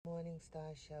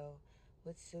Star Show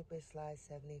with Super Sly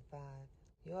 75.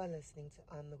 You're listening to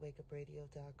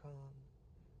OnTheWakeUpRadio.com.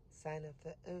 Sign up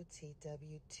for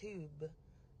OTWTube.com,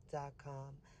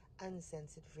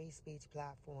 uncensored free speech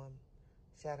platform.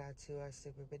 Shout out to our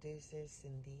super producer,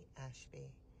 Cindy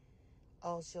Ashby.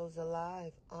 All shows are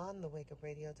live on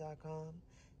TheWakeUpRadio.com.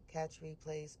 Catch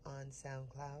replays on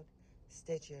SoundCloud,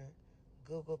 Stitcher,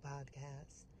 Google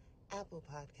Podcasts, Apple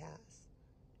Podcasts,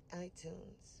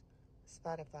 iTunes,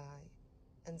 Spotify,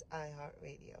 and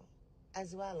iHeartRadio,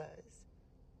 as well as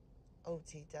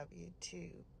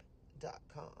OTWTube.com.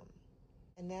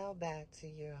 And now back to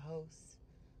your host,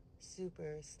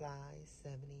 Super Sly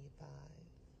 75.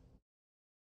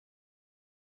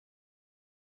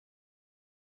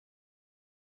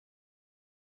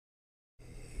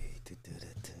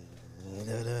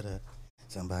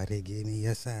 Somebody give me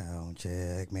a sound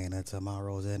check, man.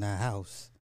 Tomorrow's in the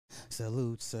house.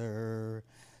 Salute, sir.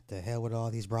 The hell with all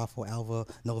these brothel alpha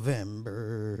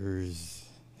Novembers.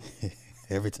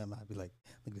 Every time I'd be like,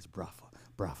 look at this brothel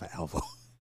alpha,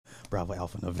 bravo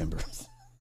alpha Novembers.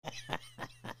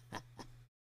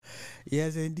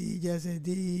 Yes, indeed.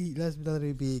 Let's let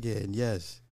it begin.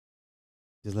 Yes.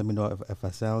 Just let me know if I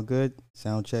sound good.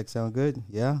 Sound check, sound good?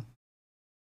 Yeah?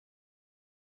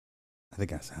 I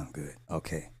think I sound good.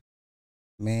 Okay.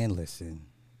 Man, listen.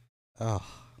 Oh,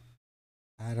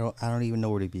 I don't even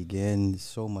know where to begin.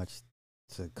 So much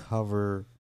to cover.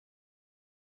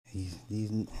 These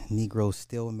Negroes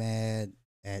still mad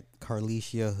at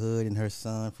Carlishia Hood and her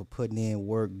son for putting in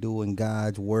work, doing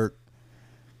God's work.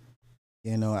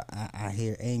 You know, I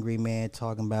hear angry man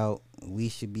talking about we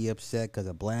should be upset because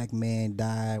a black man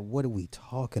died. What are we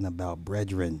talking about,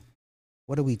 brethren?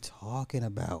 What are we talking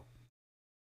about?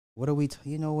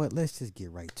 You know what? Let's just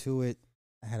get right to it.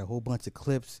 I had a whole bunch of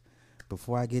clips.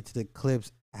 Before I get to the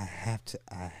clips, I have to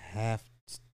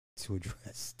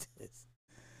address this.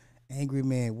 Angry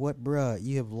man, what, bruh?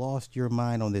 You have lost your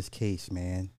mind on this case,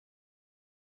 man.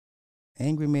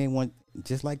 Angry man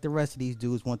just like the rest of these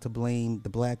dudes, want to blame the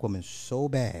black woman so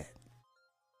bad.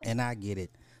 And I get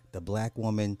it. The black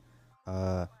woman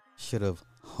should have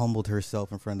humbled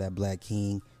herself in front of that black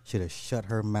king, should have shut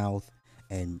her mouth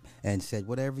and said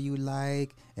whatever you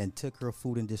like and took her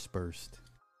food and dispersed.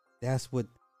 That's what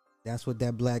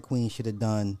that black queen should have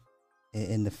done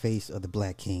in the face of the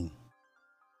black king.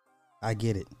 I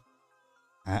get it.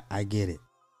 I get it.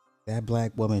 That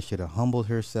black woman should have humbled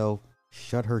herself,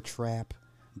 shut her trap,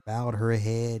 bowed her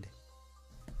head,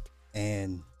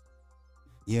 and,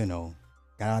 got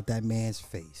out that man's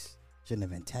face. Shouldn't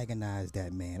have antagonized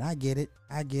that man. I get it.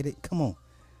 Come on.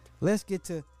 Let's get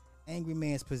to Angry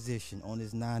Man's position on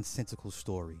this nonsensical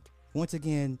story. Once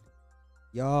again,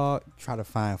 y'all try to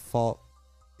find fault.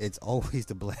 It's always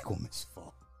the black woman's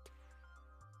fault.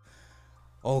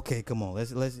 Okay, come on.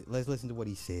 Let's listen to what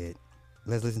he said.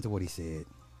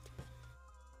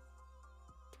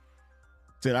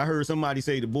 Said, I heard somebody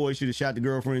say the boy should have shot the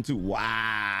girlfriend too.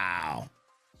 Wow.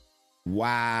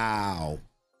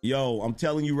 Yo, I'm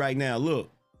telling you right now, look.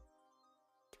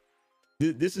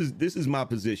 This is my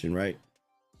position, right?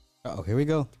 Oh, here we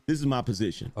go. This is my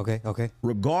position. Okay.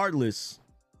 Regardless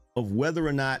of whether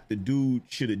or not the dude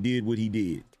should have did what he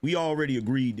did. We already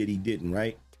agreed that he didn't,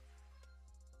 right?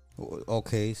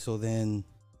 Okay, so then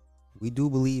we do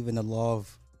believe in the law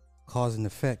of cause and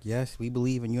effect, yes? We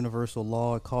believe in universal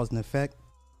law of cause and effect,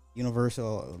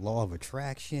 universal law of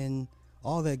attraction,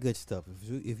 all that good stuff.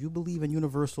 If you believe in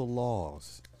universal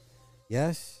laws,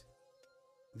 yes,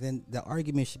 then the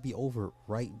argument should be over,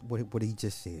 right? What he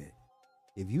just said.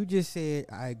 If you just said,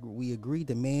 we agreed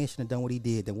the man shouldn't have done what he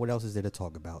did, then what else is there to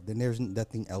talk about? Then there's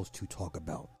nothing else to talk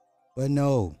about. But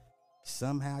no,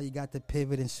 somehow you got to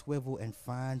pivot and swivel and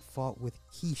find fault with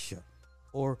Keisha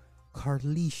or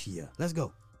Carlishia. Let's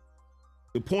go.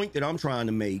 The point that I'm trying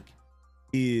to make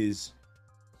is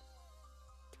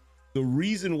the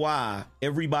reason why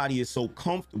everybody is so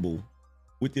comfortable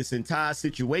with this entire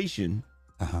situation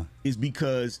is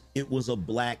because it was a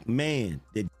black man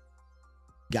that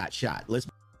got shot.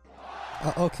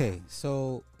 Okay,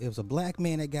 so it was a black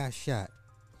man that got shot.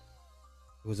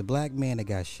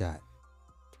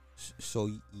 So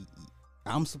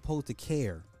I'm supposed to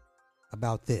care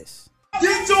about this.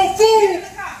 Get your food!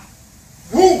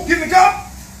 Who? Get in the car?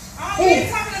 Hey.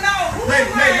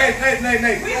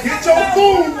 Get your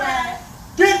food!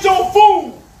 Get your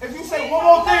food! If you say one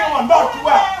more thing, I'm gonna knock you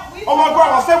out. Oh my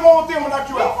grandma, say one more thing, I'm gonna knock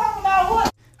you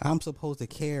out. I'm supposed to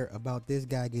care about this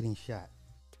guy getting shot.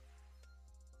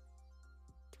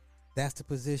 That's the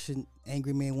position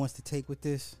Angry Man wants to take with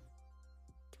this.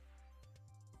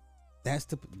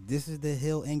 This is the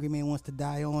hill Angry Man wants to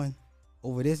die on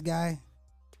over this guy.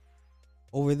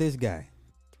 over this guy.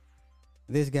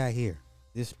 This guy here.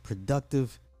 This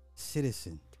productive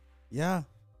citizen. Yeah.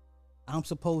 I'm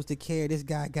supposed to care this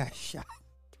guy got shot.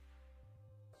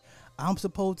 I'm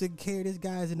supposed to care this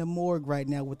guy's in the morgue right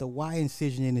now with a Y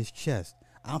incision in his chest.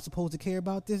 I'm supposed to care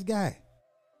about this guy.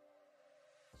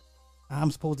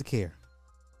 I'm supposed to care.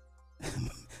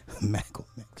 Mackle.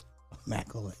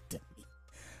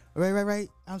 Right.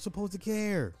 I'm supposed to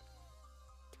care.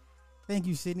 Thank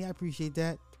you, Sydney. I appreciate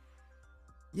that.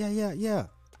 Yeah.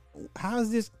 How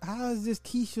is this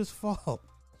Keisha's fault?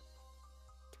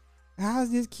 How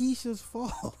is this Keisha's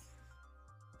fault?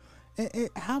 And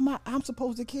how am I'm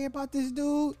supposed to care about this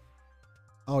dude?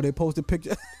 Oh, they posted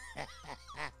picture.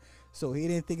 So he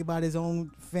didn't think about his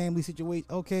own family situation.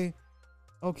 Okay.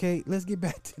 Let's get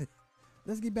back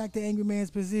to Angry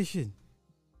Man's position.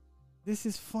 This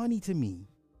is funny to me.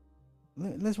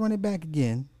 Let's run it back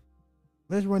again.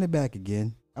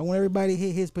 I want everybody to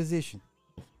hit his position.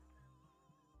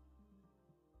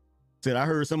 Said, I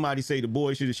heard somebody say the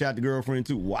boy should have shot the girlfriend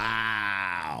too.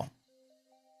 Wow.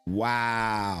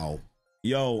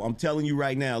 Yo, I'm telling you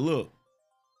right now, look.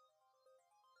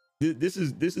 This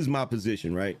is my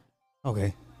position, right?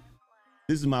 Okay.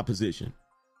 This is my position.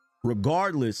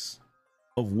 Regardless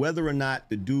of whether or not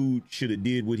the dude should have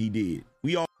did what he did.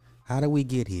 How do we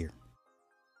get here?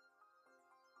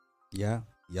 Yeah.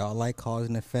 Y'all like cause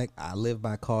and effect. I live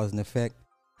by cause and effect.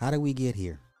 How do we get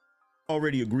here?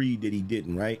 Already agreed that he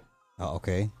didn't, right? Oh,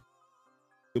 okay.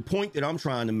 The point that I'm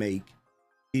trying to make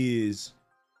is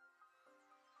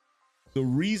the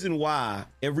reason why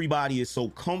everybody is so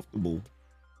comfortable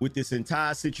with this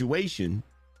entire situation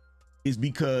is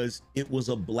because it was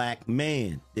a black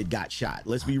man that got shot.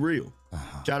 Let's be real.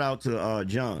 Shout out to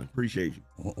John. Appreciate you.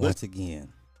 Once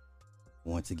again,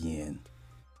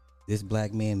 this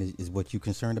black man is what you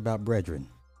concerned about, brethren.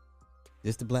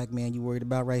 This the black man you worried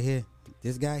about right here?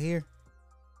 This guy here?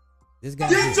 This guy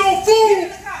Get your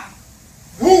food!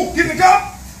 Who? Get in the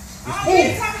car?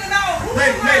 Nay.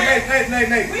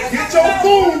 Get your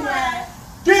food!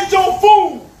 Get your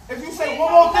food! If you say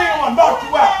one more thing, I'm gonna knock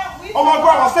you out. Oh my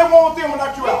grandma, say one more thing, I'm gonna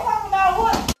knock you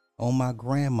out. Oh my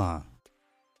grandma.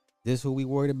 This who we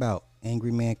worried about.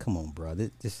 Angry Man, come on, bro.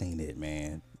 This ain't it,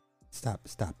 man. Stop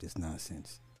this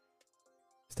nonsense.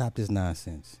 Stop this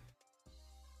nonsense.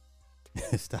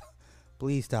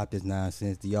 Please stop this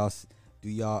nonsense. Do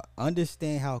y'all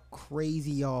understand how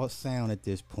crazy y'all sound at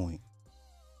this point?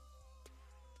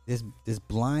 This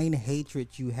blind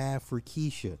hatred you have for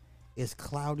Keisha is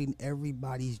clouding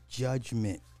everybody's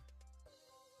judgment.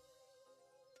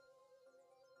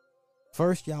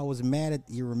 First, y'all were mad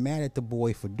at the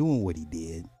boy for doing what he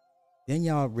did. Then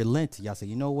y'all relented. Y'all said,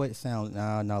 you know what?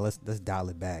 Let's dial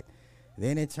it back.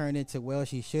 Then it turned into, well,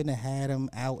 she shouldn't have had him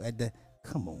out at the.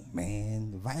 Come on,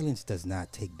 man. Violence does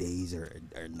not take days or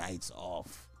nights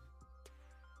off.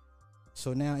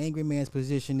 So now Angry Man's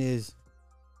position is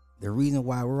the reason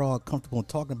why we're all comfortable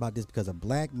talking about this because a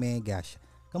black man got shot.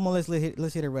 Come on, let's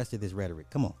hear the rest of this rhetoric.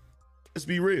 Come on. Let's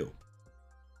be real.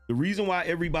 The reason why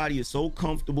everybody is so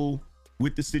comfortable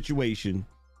with the situation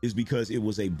is because it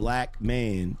was a black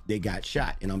man that got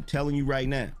shot. And I'm telling you right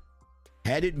now,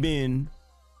 had it been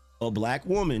a black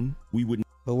woman, we would.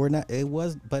 But it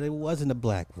wasn't a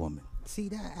black woman. See,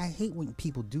 that I hate when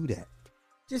people do that.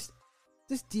 Just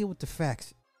deal with the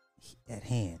facts at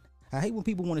hand. I hate when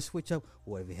people want to switch up.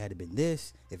 Well, if it had been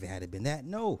this, if it had been that.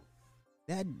 No,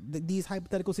 these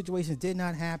hypothetical situations did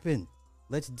not happen.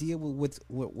 Let's deal with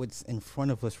what's in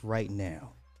front of us right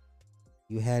now.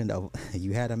 You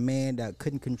had a man that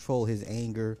couldn't control his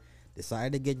anger,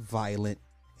 decided to get violent,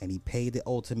 and he paid the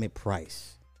ultimate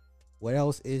price. What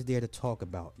else is there to talk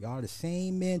about? Y'all are the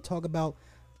same men talk about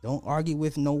don't argue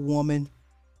with no woman.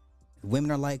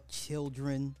 Women are like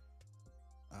children.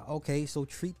 Okay, so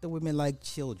treat the women like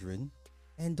children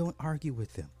and don't argue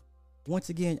with them. Once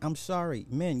again, I'm sorry.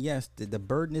 Men, yes, the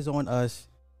burden is on us.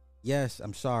 Yes,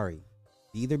 I'm sorry.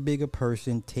 Be the bigger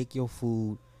person, take your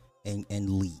food and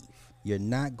leave. You're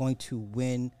not going to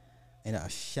win in a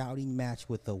shouting match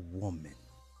with a woman.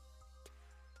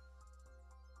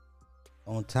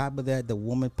 On top of that, the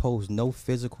woman posed no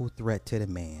physical threat to the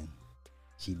man.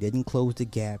 She didn't close the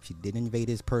gap. She didn't invade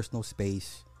his personal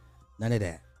space. None of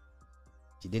that.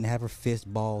 She didn't have her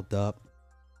fist balled up.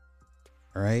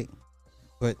 All right?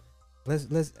 But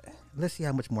let's see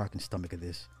how much more I can stomach of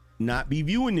this. Not be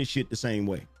viewing this shit the same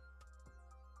way.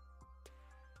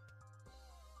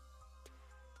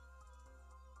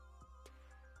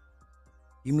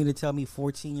 You mean to tell me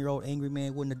 14-year-old angry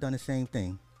man wouldn't have done the same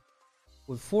thing?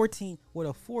 Would a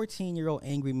 14-year-old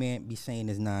angry man be saying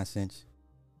this nonsense?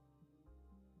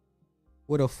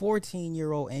 Would a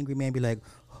 14-year-old angry man be like,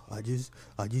 I just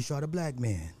shot a black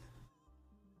man.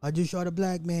 I just shot a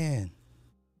black man.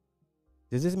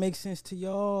 Does this make sense to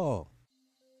y'all?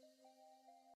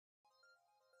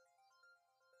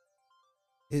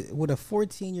 Would a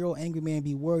 14-year-old angry man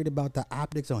be worried about the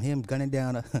optics on him gunning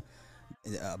down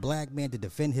a black man to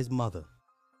defend his mother?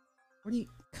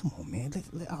 Come on, man.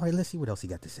 All right, let's see what else he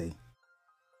got to say.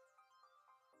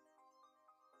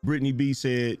 Brittany B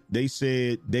said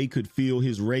they could feel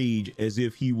his rage as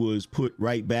if he was put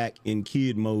right back in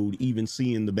kid mode, even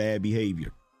seeing the bad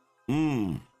behavior.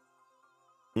 Cause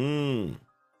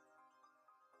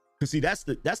see, that's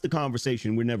the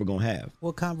conversation we're never gonna have.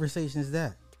 What conversation is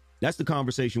that? That's the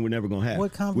conversation we're never gonna have.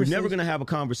 What conversation? We're never gonna have a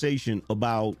conversation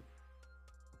about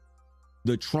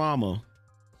the trauma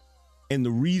and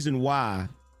the reason why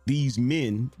these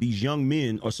young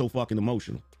men are so fucking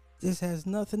emotional. This has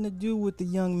nothing to do with the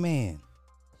young man.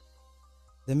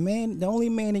 The only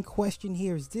man in question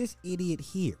here is this idiot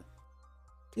here.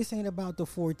 This ain't about the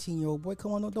 14-year-old boy.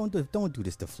 Come on, don't do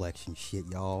this deflection shit,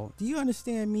 y'all. Do you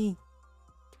understand me?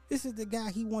 This is the guy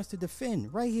he wants to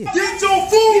defend right here. Get your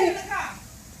food!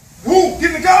 Who?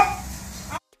 Get in the car?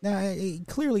 Now,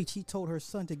 clearly she told her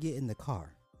son to get in the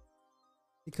car.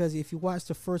 Because if you watch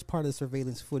the first part of the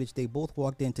surveillance footage, they both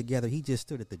walked in together. He just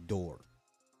stood at the door.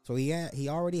 So he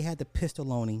already had the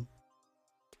pistol on him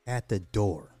at the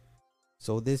door.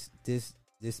 So this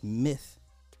myth,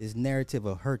 this narrative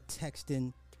of her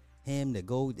texting him to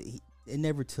go, it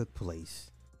never took place.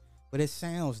 But it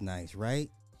sounds nice, right?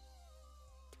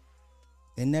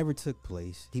 It never took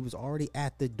place. He was already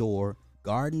at the door,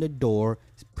 guarding the door,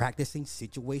 practicing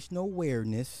situational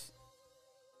awareness.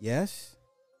 Yes?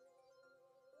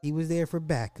 He was there for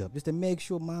backup, just to make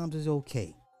sure mom's is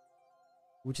okay.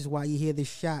 Which is why you hear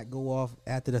this shot go off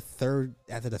after the third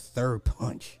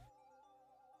punch.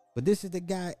 But this is the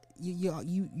guy you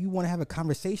want to have a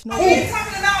conversation over? Nay.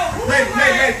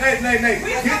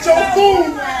 Get your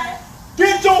food.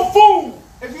 Get your food.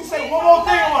 If you say one more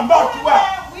thing, I'm gonna knock you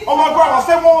out. Oh my grandma,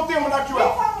 say one more thing, I'm gonna knock you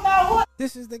out.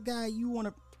 This is the guy you want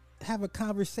to have a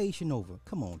conversation over.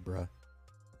 Come on, bruh.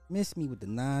 Miss me with the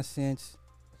nonsense.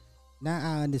 Now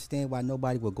I understand why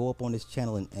nobody will go up on this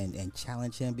channel and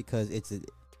challenge him, because it's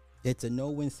a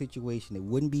no-win situation. It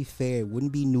wouldn't be fair. It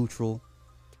wouldn't be neutral.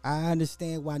 I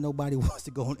understand why nobody wants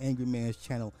to go on Angry Man's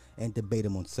channel and debate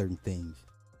him on certain things,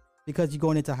 because you're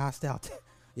going into a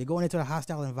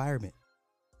hostile environment.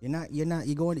 You know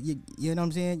what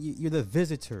I'm saying? You're the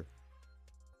visitor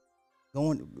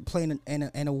playing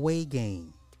an away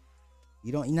game.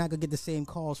 You're not gonna get the same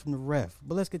calls from the ref.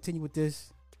 But let's continue with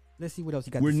this. Let's see what else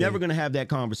you got. We're never going to have that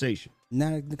conversation.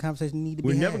 Not the conversation need to be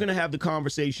We're had. never going to have the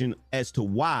conversation as to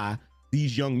why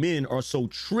these young men are so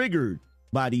triggered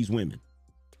by these women.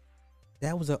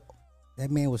 That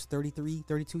man was 33,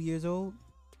 32 years old.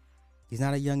 He's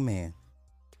not a young man.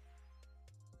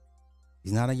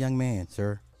 He's not a young man,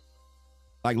 sir.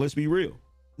 Like, let's be real.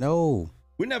 No.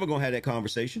 We're never going to have that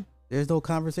conversation. There's no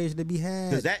conversation to be had.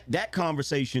 Because that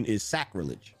conversation is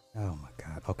sacrilege. Oh, my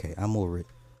God. Okay, I'm over it.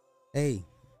 Hey,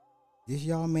 this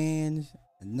y'all man's,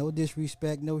 no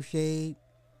disrespect, no shade.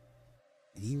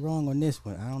 He wrong on this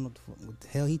one. I don't know what the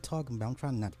hell he talking about. I'm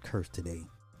trying not to curse today.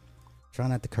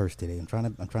 I'm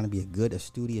trying to be a good,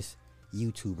 studious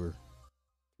YouTuber.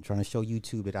 I'm trying to show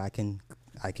YouTube that I can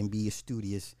be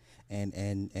studious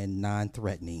and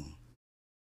non-threatening.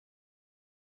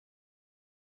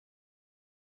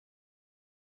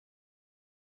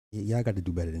 Y'all got to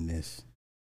do better than this.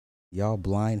 Y'all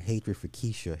blind hatred for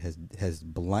Keisha has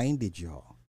blinded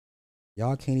y'all.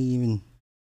 Y'all can't even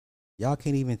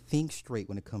think straight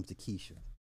when it comes to Keisha.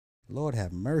 Lord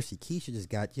have mercy. Keisha just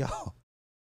got y'all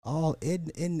all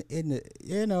in the,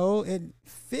 in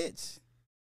fits.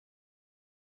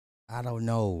 I don't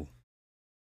know.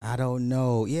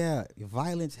 Yeah,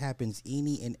 violence happens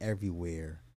any and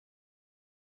everywhere.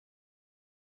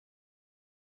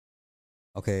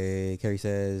 Okay, Carrie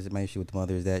says my issue with the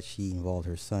mother is that she involved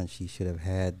her son. She should have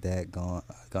had that gun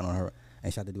on her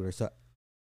and shot to do her son.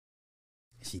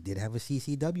 She did have a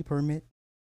CCW permit.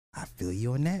 I feel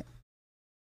you on that.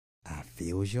 I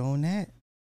feel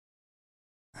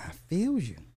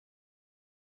you.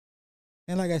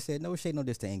 And like I said, no shade, no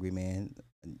diss to Angry Man.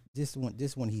 This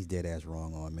one he's dead ass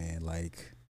wrong on, man.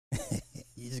 Like,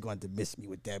 you just going to miss me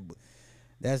with that.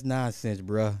 That's nonsense,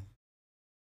 bruh.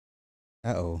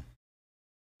 Uh-oh.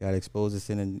 Gotta expose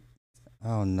this in an...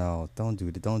 Oh, no. Don't do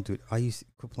it.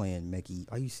 Quit playing, Mickey.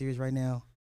 Are you serious right now?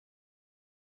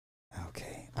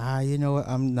 Okay. You know what?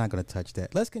 I'm not going to touch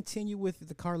that. Let's continue with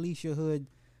the Carlishia Hood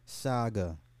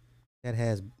saga that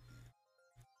has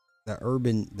the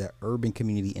urban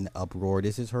community in uproar.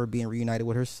 This is her being reunited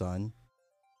with her son.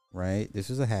 right? This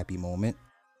is a happy moment.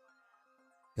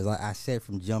 Because like I said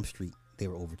from Jump Street, they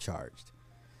were overcharged.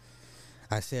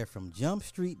 I said from Jump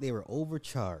Street, they were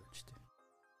overcharged.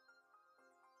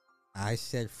 I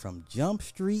said from Jump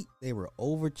Street, they were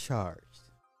overcharged.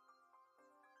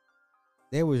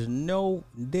 There's no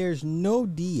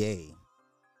DA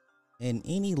in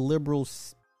any liberal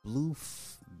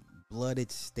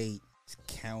blue-blooded state,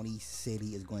 county,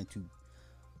 city is going to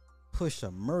push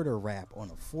a murder rap on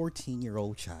a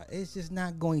 14-year-old child. It's just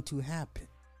not going to happen.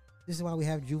 This is why we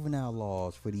have juvenile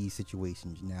laws for these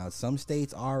situations. Now, some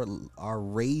states are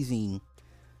raising,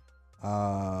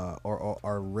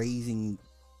 are raising.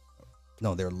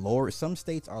 No, they're lower. Some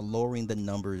states are lowering the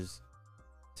numbers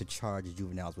to charge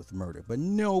juveniles with murder, but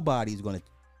no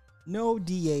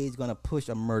DA is gonna push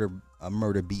a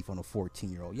murder beef on a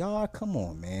 14-year-old. Y'all, come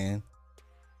on, man.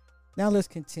 Now let's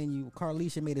continue.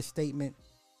 Carlishia made a statement.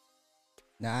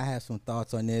 Now I have some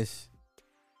thoughts on this.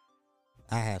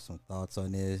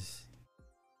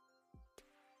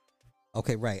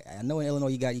 Okay, right. I know in Illinois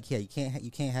you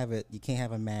can't have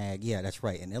a mag. Yeah, that's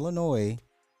right. In Illinois,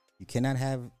 you cannot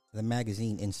have the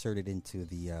magazine inserted into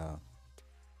the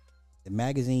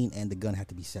magazine, and the gun have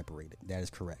to be separated. That is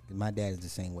correct. My dad is the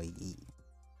same way. He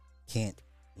can't.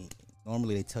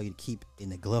 Normally they tell you to keep in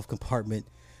the glove compartment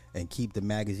and keep the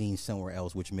magazine somewhere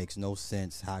else, which makes no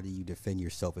sense. How do you defend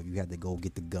yourself if you have to go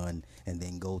get the gun and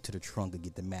then go to the trunk to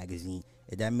get the magazine?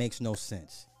 That makes no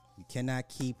sense. You cannot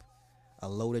keep a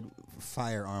loaded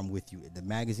firearm with you. The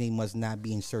magazine must not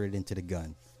be inserted into the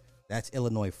gun. That's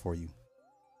Illinois for you.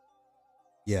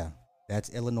 Yeah, that's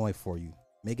Illinois for you.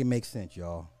 Make it make sense,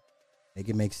 y'all. Make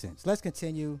it make sense. Let's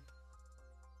continue.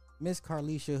 Miss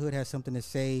Carlishia Hood has something to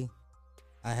say.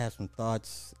 I have some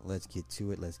thoughts. Let's get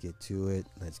to it.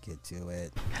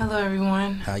 Hello,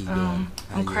 everyone. How you doing?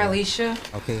 I'm Carlishia.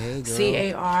 Okay, hey, girl.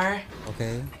 C-A-R.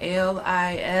 Okay.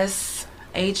 L-I-S-H-I-A.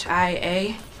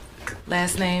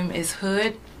 Last name is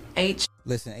Hood. H.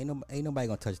 Listen, ain't nobody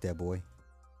gonna touch that boy.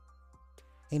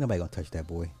 Ain't nobody gonna touch that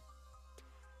boy.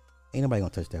 Ain't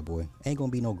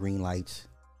gonna be no green lights.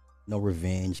 No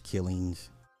revenge killings.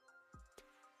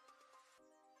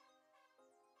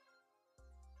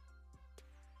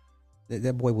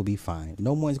 That boy will be fine.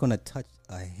 No one's gonna touch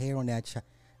a hair on that child.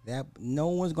 No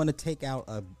one's gonna take out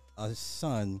a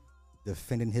son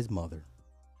defending his mother.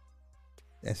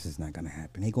 That's just not gonna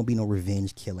happen. Ain't gonna be no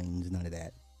revenge killings. None of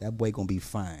that. That boy gonna be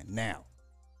fine. Now,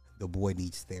 the boy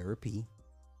needs therapy.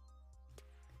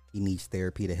 He needs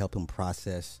therapy to help him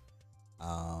process,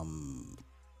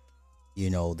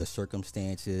 the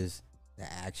circumstances,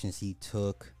 the actions he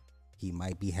took. He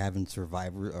might be having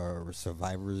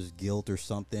survivor's guilt or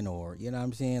something, or you know what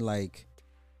I'm saying, like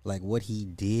what he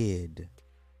did.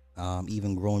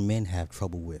 Even grown men have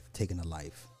trouble with taking a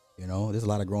life. There's a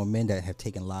lot of grown men that have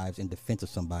taken lives in defense of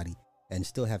somebody and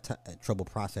still have trouble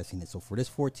processing it. So for this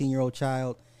 14-year-old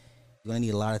child, you're gonna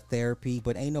need a lot of therapy.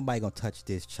 But ain't nobody gonna touch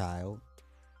this child.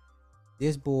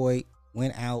 This boy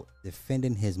went out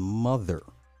defending his mother.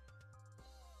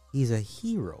 He's a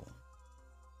hero.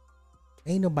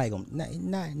 Ain't nobody gonna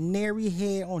not nary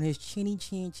hair on his chinny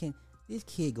chin. This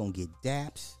kid gonna get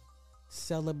daps,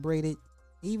 celebrated.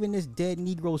 Even this dead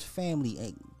Negro's family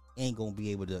ain't gonna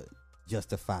be able to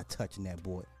justify touching that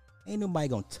boy. Ain't nobody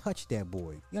gonna touch that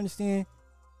boy. You understand?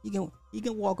 He can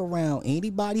walk around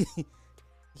anybody.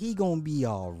 He gonna be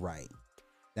all right.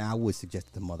 Now I would suggest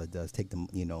that the mother does take them,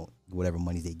 whatever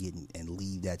monies they get and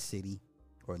leave that city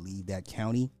or leave that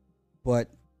county.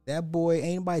 But that boy,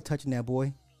 ain't nobody touching that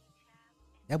boy.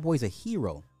 That boy's a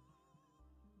hero.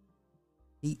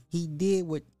 He did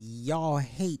what y'all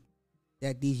hate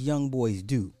that these young boys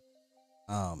do.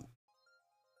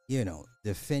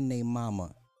 Defend their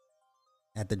mama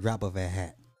at the drop of a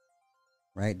hat.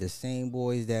 Right? The same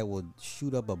boys that will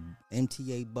shoot up a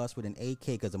MTA bus with an AK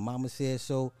because the mama said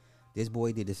so. This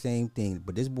boy did the same thing,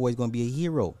 but this boy's gonna be a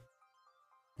hero.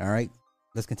 All right,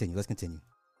 let's continue.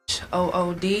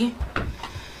 OOD.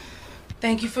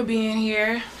 Thank you for being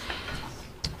here.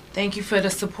 Thank you for the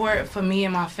support for me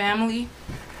and my family.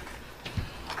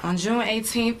 On June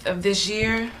 18th of this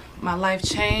year, my life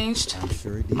changed. I'm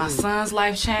sure it did. My son's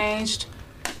life changed.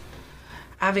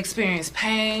 I've experienced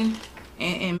pain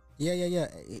and Yeah.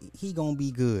 He gonna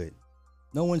be good.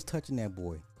 No one's touching that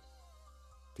boy.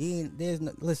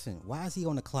 Listen, why is he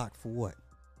on the clock for what?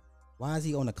 Why is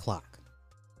he on the clock?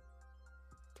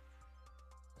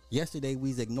 Yesterday we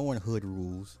was ignoring hood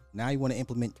rules. Now you want to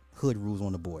implement hood rules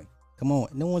on the boy. Come on,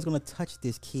 no one's gonna touch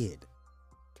this kid.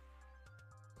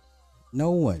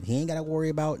 No one. He ain't gotta worry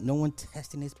about no one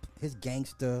testing his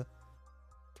gangster.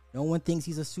 No one thinks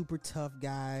he's a super tough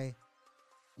guy.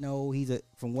 No,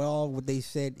 from what they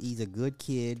said, he's a good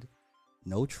kid.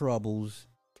 no troubles.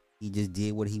 He just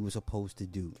did what he was supposed to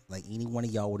do. Like any one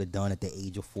of y'all would have done at the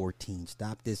age of 14.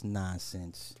 Stop this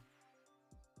nonsense.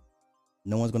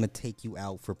 No one's going to take you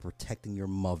out for protecting your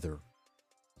mother.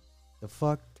 The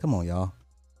fuck? Come on, y'all.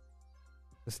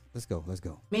 Let's go. Let's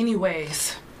go. Many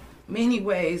ways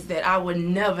that I would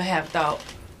never have thought.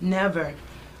 Never.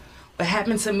 What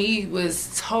happened to me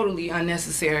was totally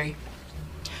unnecessary.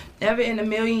 Never in a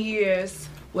million years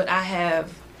would I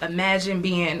have imagined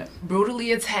being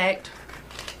brutally attacked,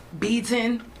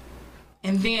 beaten,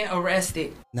 and then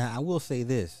arrested. Now, I will say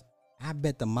this. I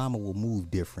bet the mama will move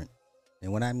different.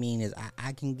 And what I mean is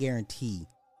I can guarantee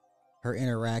her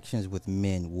interactions with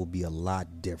men will be a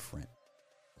lot different.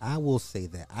 I will say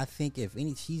that. I think if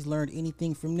she's learned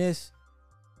anything from this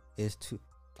is to,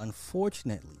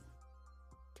 unfortunately,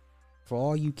 for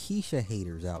all you Keisha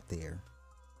haters out there,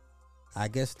 I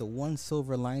guess the one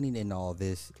silver lining in all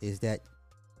this is that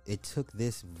it took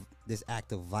this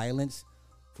act of violence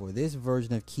for this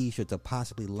version of Keisha to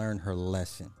possibly learn her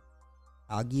lesson.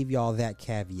 I'll give y'all that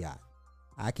caveat.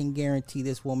 I can guarantee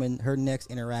this woman, her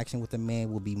next interaction with a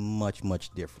man will be much,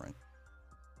 much different.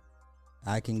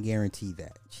 I can guarantee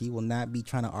that. She will not be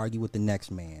trying to argue with the next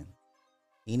man.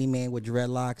 Any man with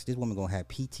dreadlocks, this woman gonna have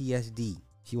PTSD.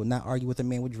 She will not argue with a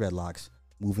man with dreadlocks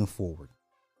moving forward.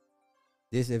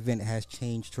 This event has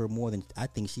changed her more than I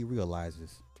think she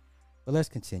realizes. But let's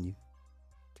continue.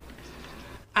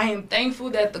 I am thankful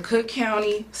that the Cook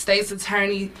County State's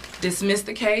Attorney dismissed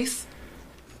the case.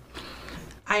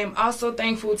 I am also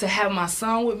thankful to have my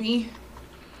son with me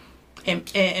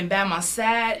and by my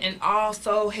side, and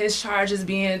also his charges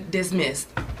being dismissed.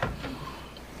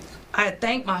 I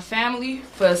thank my family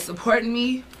for supporting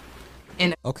me.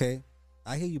 Okay,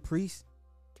 I hear you, priest.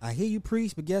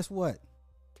 But guess what?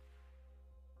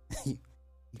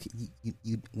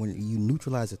 When you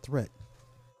neutralize a threat,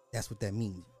 that's what that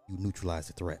means. You neutralize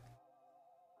the threat.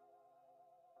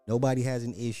 Nobody has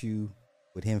an issue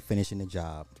with him finishing the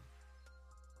job.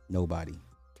 Nobody.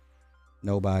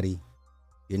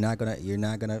 You're not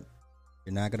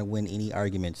gonna win any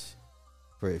arguments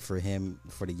for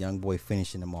the young boy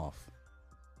finishing him off.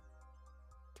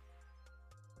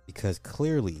 Because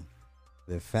clearly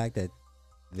the fact that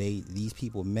these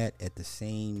people met at the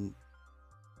same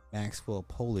Maxwell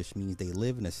Polish means they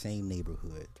live in the same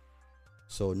neighborhood.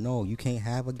 So no, you can't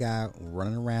have a guy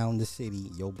running around the city,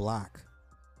 your block,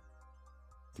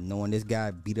 knowing this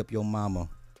guy beat up your mama,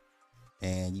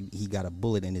 and he got a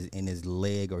bullet in his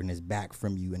leg or in his back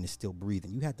from you and is still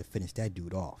breathing. You have to finish that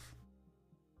dude off.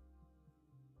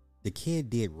 The kid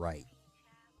did right.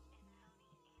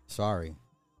 Sorry.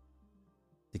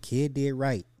 The kid did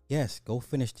right. Yes, go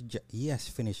finish yes,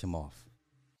 finish him off.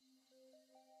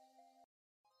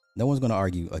 No one's going to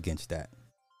argue against that.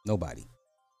 Nobody.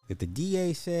 If the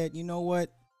DA said, you know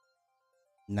what?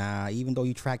 Nah, even though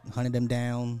you hunted them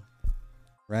down,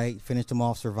 right? Finished them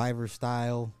off survivor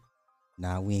style.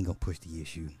 Nah, we ain't gonna push the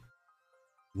issue.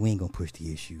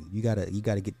 You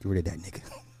gotta get rid of that nigga.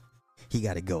 He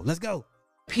gotta go. Let's go.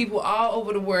 People all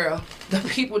over the world, the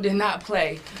people did not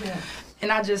play. Yeah.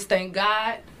 And I just thank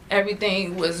God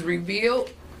everything was revealed.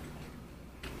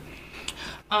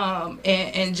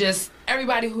 And just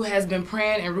everybody who has been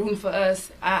praying and rooting for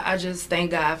us, I just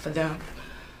thank God for them.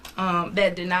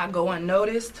 That did not go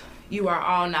unnoticed. You are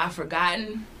all not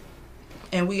forgotten.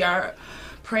 And we are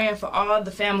praying for all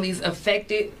the families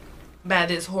affected by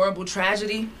this horrible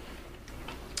tragedy.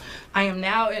 I am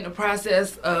now in the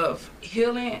process of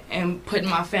healing and putting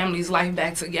my family's life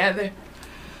back together.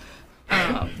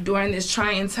 During this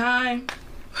trying time,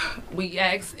 we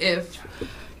ask if,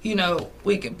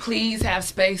 we could please have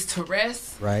space to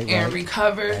rest and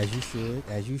recover as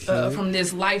you should. From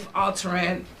this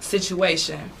life-altering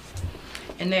situation.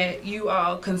 And that you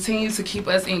all continue to keep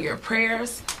us in your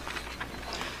prayers.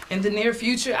 In the near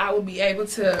future, I will be able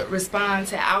to respond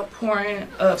to outpouring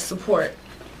of support.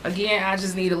 Again, I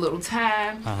just need a little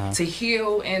time to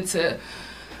heal and to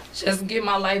just get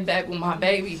my life back with my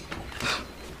baby.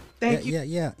 Thank you.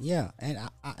 Yeah.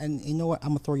 And you know what?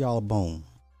 I'm gonna throw y'all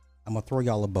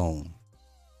a bone.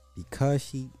 Because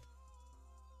she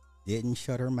didn't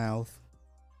shut her mouth,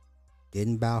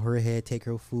 didn't bow her head, take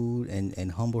her food,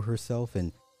 and humble herself,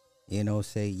 and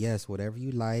say yes, whatever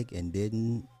you like, and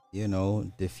didn't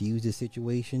diffuse the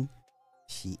situation.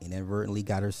 She inadvertently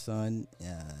got her son,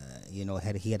 he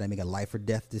had to make a life or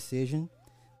death decision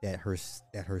that her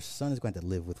son is going to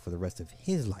live with for the rest of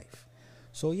his life.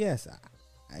 So yes,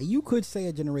 you could say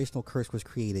a generational curse was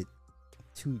created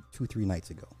 2-3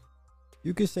 nights ago.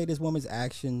 You could say this woman's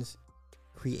actions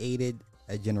created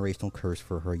a generational curse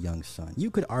for her young son.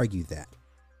 You could argue that.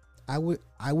 I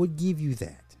would give you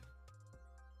that.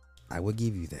 I will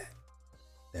give you that.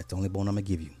 That's the only bone I'm gonna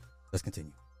give you. Let's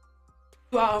continue.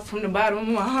 You all from the bottom of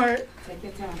my heart. Take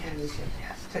your time, Carlishia.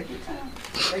 Yes, take your time.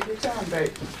 Take your time,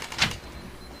 baby.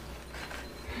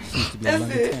 She used to be That's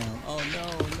in it. Town.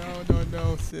 Oh,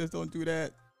 no, sis, don't do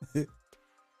that.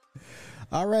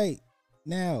 All right.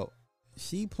 Now,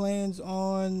 she plans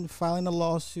on filing a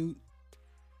lawsuit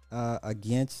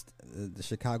against the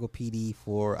Chicago PD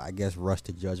for, I guess, rush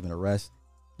to judgment arrest.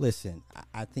 Listen,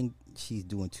 I think she's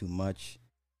doing too much.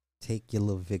 Take your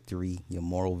little victory, your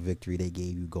moral victory they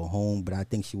gave you, go home. But I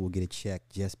think she will get a check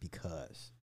just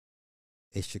because.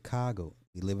 It's Chicago.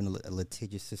 We live in a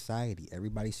litigious society.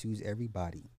 Everybody sues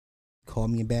everybody. Call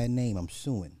me a bad name, I'm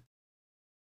suing.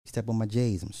 Step on my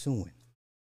J's, I'm suing.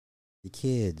 Your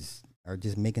kids are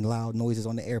just making loud noises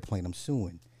on the airplane, I'm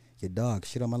suing. Your dog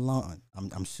shit on my lawn,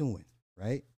 I'm suing,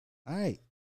 right? All right.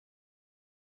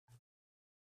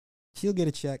 She'll get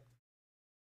a check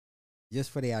just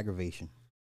for the aggravation.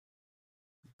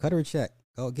 Cut her a check.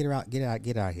 Oh, get her out of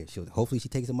here. Hopefully she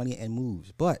takes the money and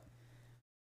moves. But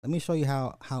let me show you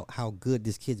how good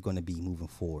this kid's going to be moving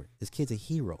forward. This kid's a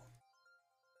hero.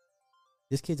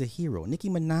 Nicki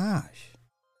Minaj.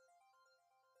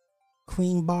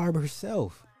 Queen Barb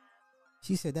herself.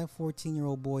 She said that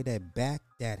 14-year-old boy that backed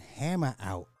that hammer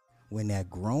out when that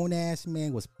grown-ass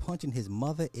man was punching his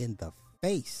mother in the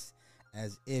face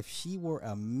as if she were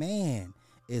a man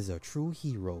is a true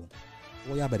hero.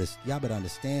 Well, y'all better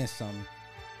understand something.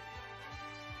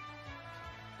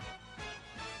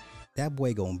 That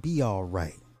boy gonna be all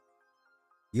right.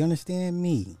 You understand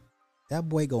me? That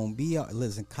boy gonna be all.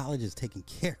 Listen, college is taken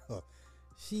care of.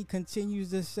 She continues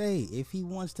to say, if he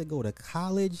wants to go to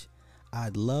college,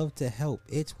 I'd love to help.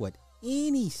 It's what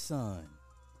any son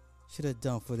should have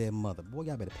done for their mother. Boy,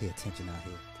 y'all better pay attention out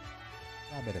here.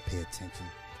 Y'all better pay attention.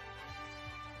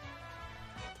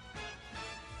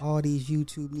 All these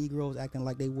YouTube Negroes acting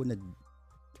like they wouldn't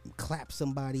have clapped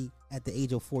somebody at the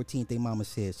age of 14, their mama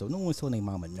said. So no one's telling their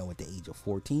mama no at the age of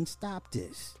 14. Stop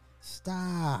this.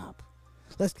 Stop.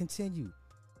 Let's continue.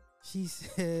 She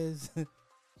says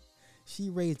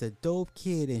she raised a dope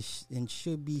kid and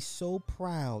should be so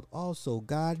proud. Also,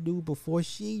 God knew before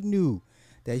she knew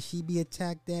that she'd be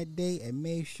attacked that day and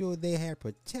made sure they had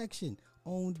protection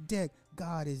on deck.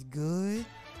 God is good.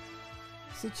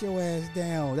 Sit your ass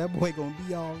down. That boy gonna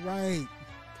be all right.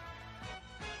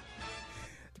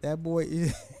 That boy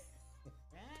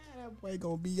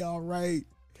gonna be all right.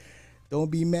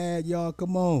 Don't be mad, y'all.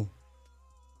 Come on.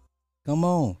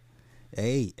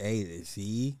 Hey,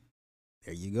 see?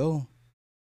 There you go.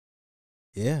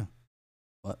 Yeah.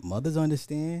 But mothers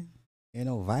understand. You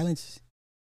know, violence,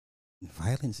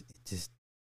 just,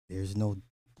 there's no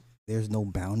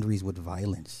boundaries with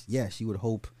violence. Yes, you would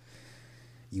hope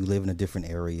you live in a different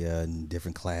area and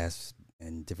different class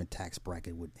and different tax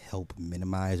bracket would help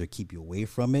minimize or keep you away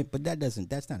from it. But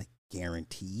that's not a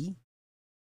guarantee,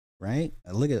 right?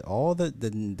 Look at all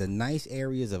the nice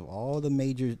areas of all the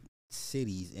major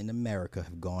cities in America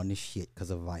have gone to shit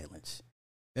because of violence.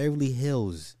 Beverly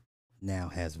Hills now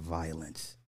has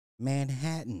violence.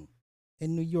 Manhattan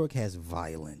in New York has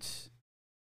violence.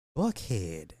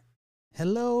 Buckhead.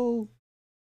 Hello?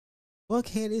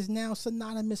 Buckhead is now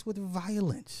synonymous with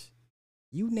violence.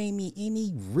 You name me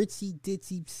any ritzy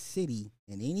ditzy city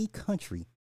in any country,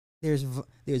 there's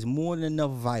more than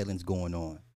enough violence going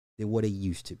on than what it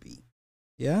used to be.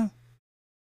 Yeah?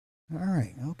 All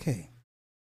right. Okay.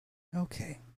 All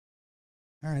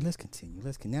right, let's continue.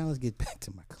 Now let's get back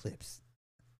to my clips.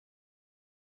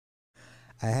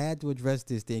 I had to address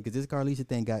this thing because this Carlishia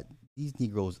thing got these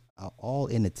Negroes all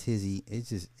in a tizzy. It's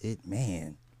just,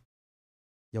 man.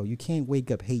 Yo, you can't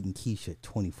wake up hating Keisha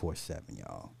 24/7,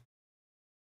 y'all.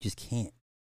 Just can't.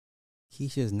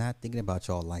 Keisha's not thinking about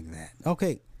y'all like that.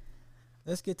 Okay,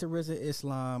 let's get to Rizza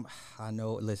Islam. I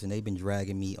know, listen, they've been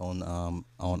dragging me on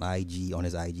IG, on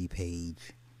his IG page.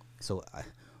 So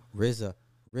Rizza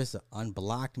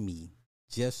unblocked me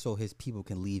just so his people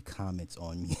can leave comments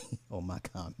on me, on my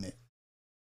comment.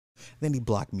 Then he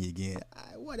blocked me again.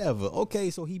 Whatever. Okay,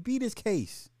 so he beat his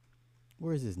case.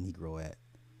 Where's this Negro at?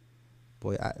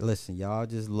 Boy, listen, y'all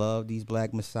just love these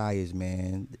black messiahs,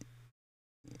 man.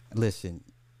 Listen.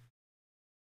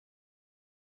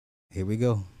 Here we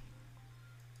go.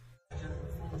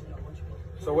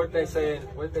 So what they saying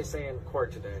in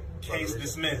court today? Case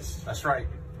dismissed. That's right.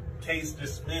 Case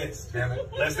dismissed. Damn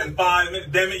it. Less than 5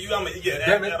 minutes. Damn it,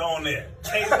 add that on there.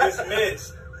 Case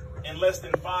dismissed in less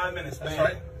than 5 minutes, man.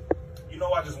 That's right. You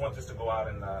know, I just want this to go out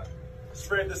and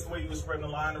spread this the way you were spreading the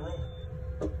lie in the room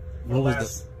for the What was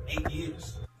last 8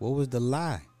 years. What was the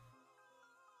lie?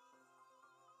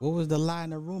 What was the lie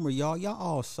in the rumor, y'all? Y'all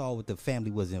all saw what the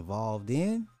family was involved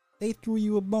in. They threw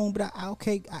you a bone, but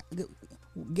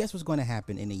guess what's going to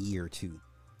happen in a year or two?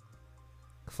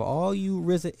 For all you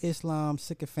Rizza Islam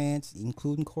sycophants,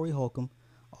 including Corey Holcomb,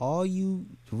 all you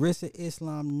Rizza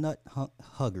Islam nut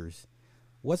huggers,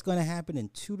 what's going to happen in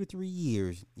 2 to 3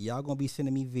 years? Y'all going to be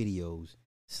sending me videos.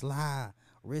 Sly,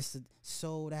 Rizza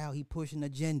sold out. He pushing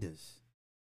agendas.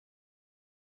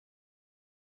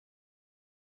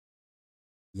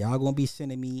 Y'all going to be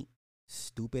sending me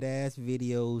stupid ass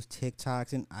videos,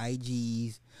 TikToks, and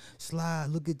IGs. Sly,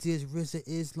 look at this. Rizza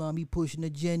Islam, he pushing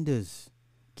agendas.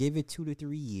 Give it 2 to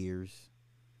 3 years.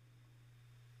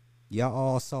 Y'all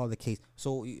all saw the case.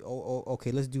 So,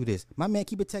 okay, let's do this. My man,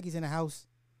 Keep It Techies in the house.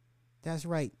 That's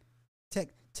right. Tech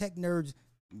nerds,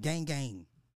 gang.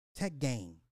 Tech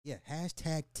gang. Yeah,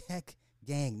 hashtag tech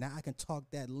gang. Now I can talk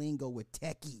that lingo with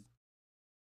techie.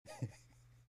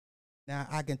 Now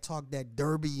I can talk that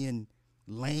Derbian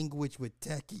language with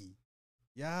techie.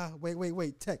 Yeah, wait.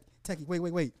 Techie,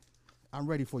 wait. I'm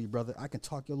ready for you, brother. I can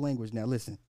talk your language now.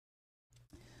 Listen.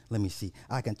 Let me see.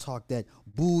 I can talk that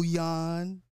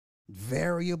Boolean,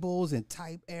 variables and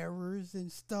type errors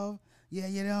and stuff. Yeah,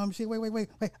 you know what I'm saying? Wait.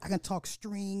 I can talk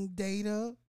string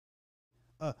data.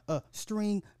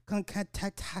 String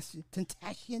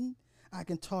concatenation. I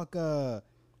can talk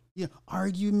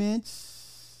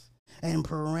arguments and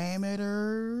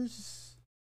parameters.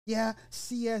 Yeah,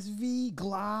 CSV,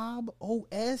 glob,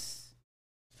 OS.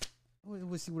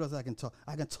 Let's see what else I can talk.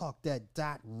 I can talk that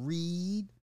dot read.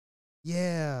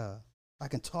 Yeah, I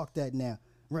can talk that now.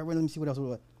 Right, let me see what else.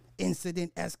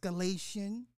 Incident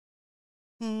escalation.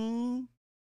 I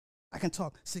can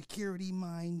talk security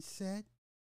mindset.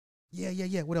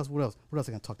 Yeah. What else? What else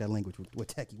I can talk that language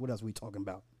with techie? What else are we talking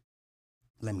about?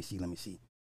 Let me see.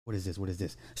 What is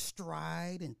this?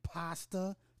 Stride and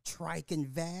pasta, trike and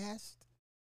vast.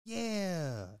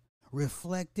 Yeah.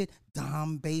 Reflected,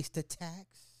 DOM-based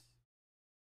attacks.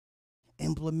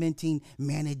 Implementing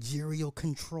managerial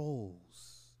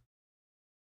controls.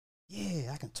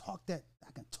 Yeah, I can talk that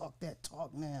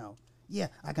talk now. Yeah,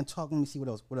 I can talk. Let me see what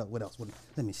else.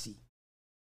 Let me see.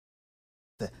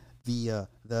 The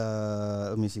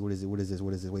let me see, what is this?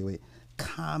 Wait.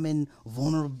 Common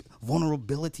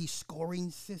vulnerability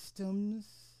scoring systems.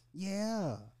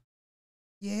 Yeah.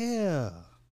 I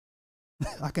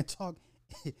can talk.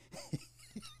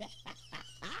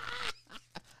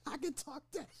 I can talk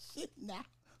that shit now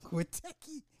with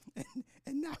techie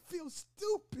and not feel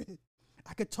stupid.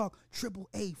 I could talk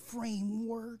AAA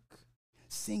framework,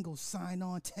 single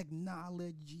sign-on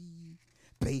technology,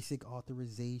 basic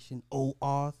authorization,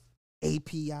 OAuth,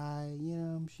 API, you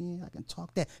know what I'm saying? I can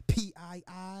talk that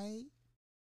PII,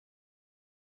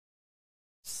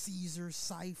 Caesar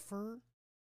cipher,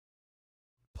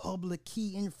 public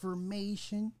key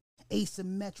information,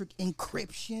 asymmetric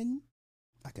encryption.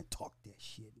 I can talk that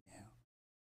shit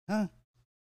now.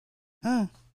 Huh?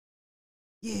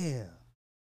 Yeah.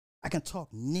 I can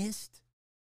talk NIST.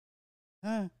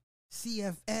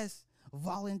 CFS,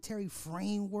 voluntary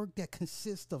framework that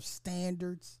consists of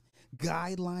standards,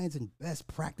 guidelines, and best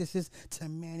practices to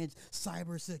manage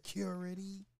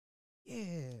cybersecurity.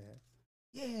 Yeah.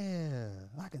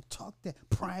 I can talk that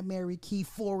primary key,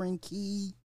 foreign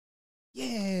key.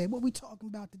 Yeah. What we talking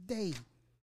about today?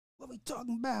 What we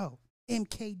talking about?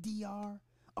 MKDR,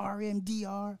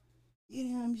 RMDR. You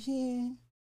know what I'm saying?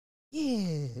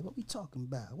 Yeah. What we talking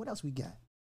about? What else we got?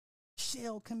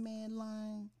 Shell command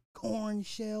line, corn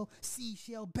shell, C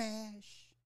shell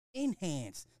bash,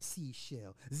 enhanced C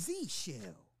shell, Z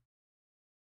shell,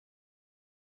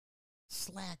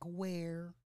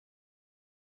 Slackware,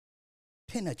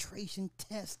 penetration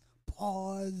test,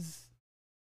 pause.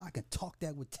 I can talk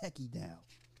that with techie now.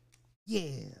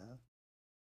 Yeah.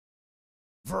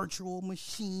 Virtual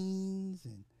machines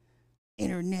and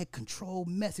internet control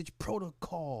message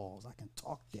protocols. I can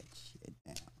talk that shit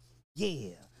now.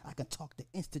 Yeah. I can talk the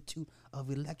Institute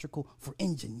of Electrical for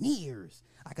Engineers.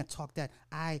 I can talk that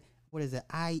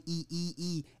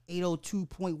IEEE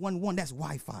 802.11. That's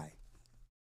Wi-Fi.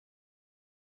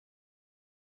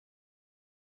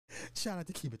 Shout out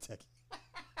to Keep It Techie.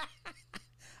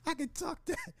 I can talk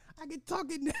that. I can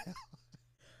talk it now.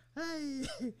 Hey.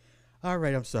 All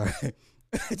right, I'm sorry.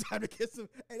 Time to get some.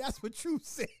 Hey, that's what Truth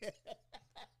said.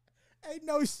 Hey,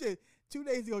 no shit. 2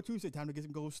 days ago, Truth said, time to get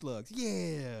some gold slugs.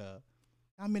 Yeah.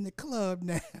 I'm in the club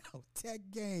now. Tech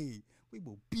game. We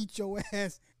will beat your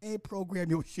ass and program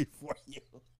your shit for you.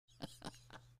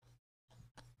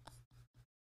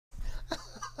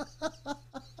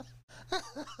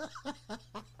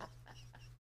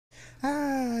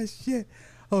 Shit.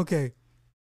 Okay.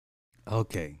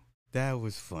 That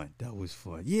was fun.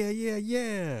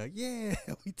 Yeah.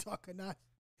 We talking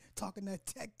talking that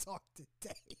tech talk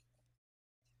today.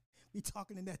 We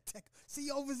talking in that tech. See,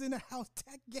 over's in the house,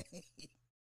 tech game.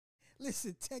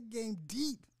 Listen, tech game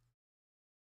deep.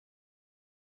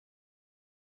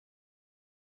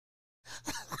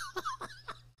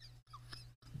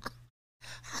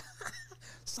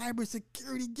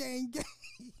 Cybersecurity gang.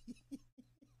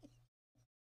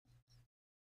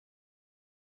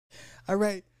 All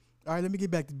right, let me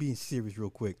get back to being serious real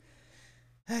quick.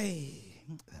 Hey,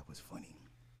 that was funny.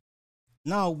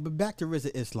 No, but back to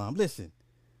Rizza Islam. Listen,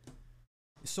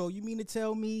 so you mean to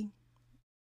tell me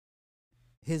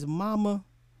his mama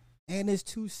and his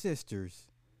two sisters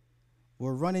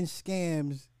were running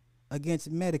scams against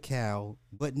Medi-Cal,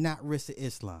 but not Rizza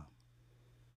Islam?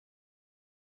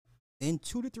 In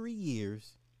 2 to 3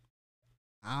 years,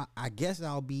 I guess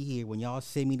I'll be here when y'all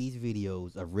send me these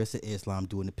videos of Rizza Islam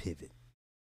doing the pivot.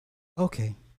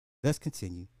 Okay, let's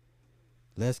continue.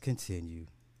 Because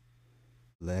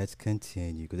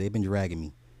they've been dragging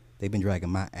me. They've been dragging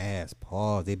my ass.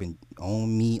 Pause. They've been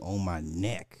on me, on my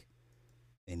neck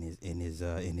in his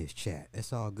chat.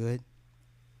 It's all good.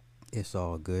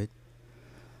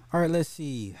 All right, let's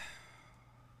see.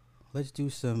 Let's do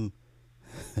some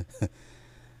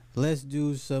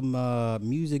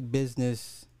music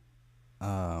business.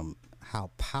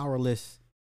 How powerless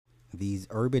these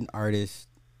urban artists.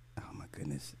 Oh my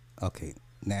goodness. Okay,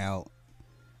 now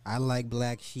I like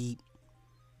Black Sheep,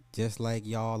 just like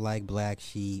y'all like Black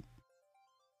Sheep,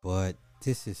 but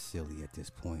this is silly at this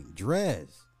point.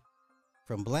 Drez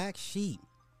from Black Sheep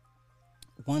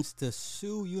wants to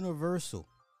sue Universal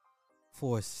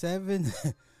for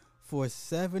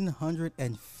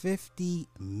 $750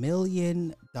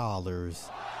 million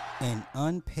in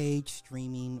unpaid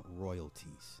streaming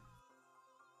royalties.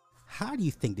 How do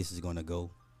you think this is gonna go?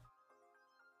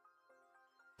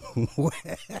 What?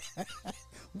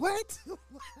 That's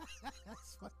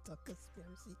fucked up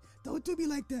conspiracy. Don't do me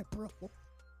like that, bro.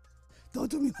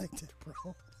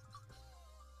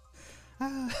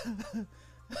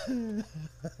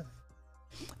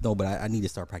 No, but I need to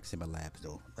start practicing my labs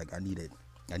though. Like I need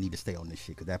to stay on this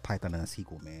shit because that Python and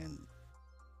SQL, man.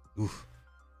 Oof.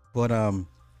 But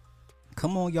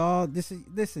come on, y'all.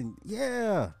 Listen.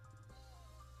 Yeah.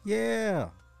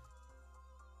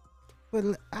 But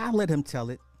I'll let him tell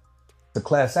it. The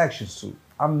class action suit.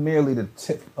 I'm merely the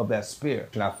tip of that spear,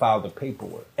 and I filed the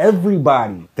paperwork.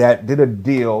 Everybody that did a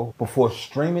deal before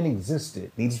streaming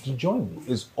existed needs to join me.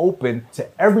 It's open to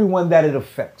everyone that it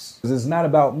affects. Because it's not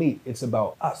about me, it's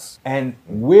about us. And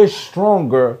we're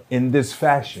stronger in this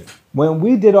fashion. When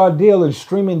we did our deal and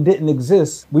streaming didn't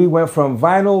exist, we went from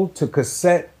vinyl to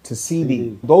cassette to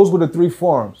CD. Those were the 3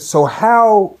 forms. So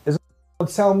how is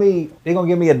tell me they're gonna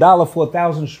give me $1 for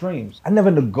 1,000 streams? I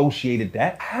never negotiated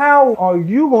that. How are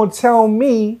you gonna tell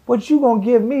me what you gonna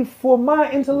give me for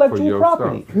my intellectual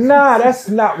property? Nah, that's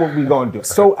not what we gonna do.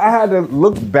 So I had to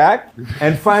look back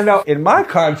and find out in my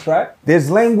contract,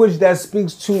 there's language that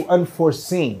speaks to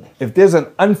unforeseen. If there's an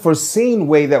unforeseen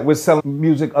way that we're selling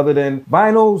music other than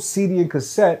vinyl, CD, and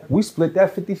cassette, we split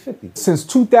that 50-50. Since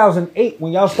 2008,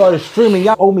 when y'all started streaming,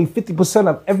 y'all owe me 50%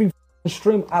 of every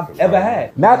stream I've ever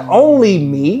had. Not only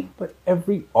me, but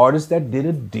every artist that did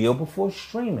a deal before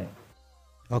streaming.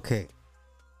 Okay,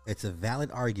 it's a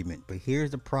valid argument, but here's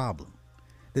the problem.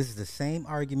 This is the same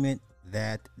argument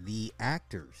that the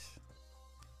actors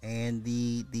and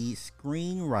the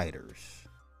screenwriters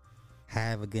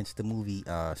have against the movie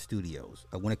studios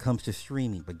when it comes to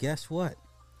streaming. But guess what?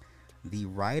 The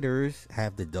writers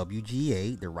have the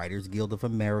WGA, the Writers Guild of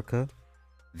America.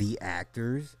 The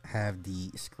actors have the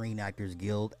Screen Actors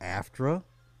Guild, AFTRA.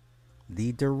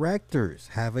 The directors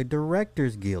have a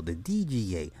Directors Guild, the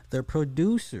DGA. The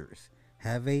producers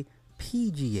have a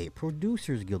PGA,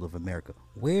 Producers Guild of America.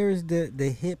 Where's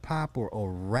the hip hop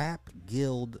or rap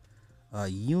guild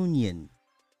union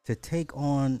to take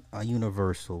on a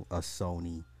Universal, a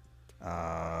Sony?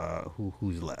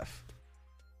 Who's left?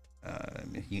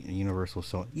 Universal,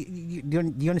 Sony.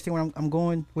 Do you understand where I'm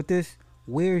going with this?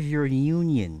 Where's your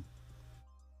union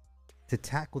to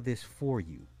tackle this for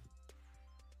you?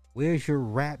 Where's your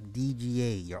rap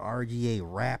DGA, your RGA,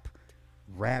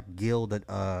 rap guild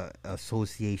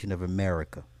Association of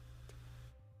America?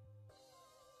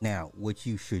 Now, what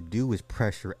you should do is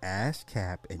pressure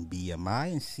ASCAP and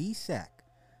BMI and CSAC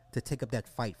to take up that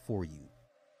fight for you.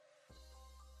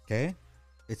 Okay?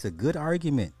 It's a good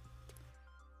argument,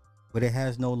 but it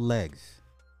has no legs.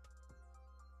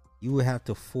 You would have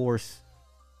to force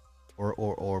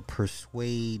or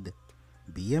persuade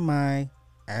BMI,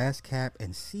 ASCAP,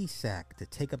 and CSAC to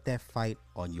take up that fight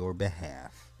on your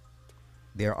behalf.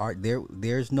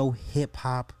 There's no hip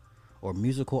hop or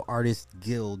musical artist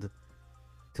guild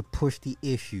to push the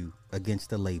issue against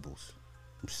the labels.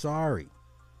 I'm sorry.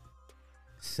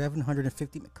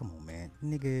 750. Come on, man,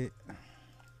 nigga.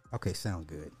 Okay, sounds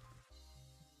good.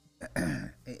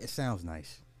 It sounds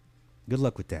nice. Good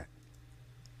luck with that.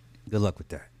 Good luck with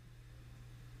that.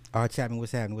 All right, Chapman,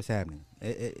 what's happening? What's happening?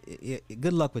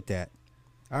 Good luck with that.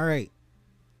 All right.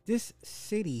 This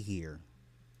city here,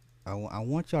 I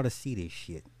want y'all to see this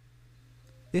shit.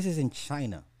 This is in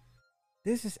China.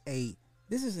 This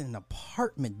is an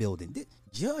apartment building.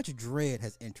 Judge Dredd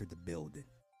has entered the building.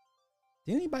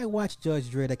 Did anybody watch Judge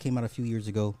Dredd that came out a few years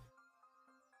ago?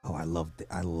 Oh, I loved it.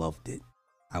 I loved it.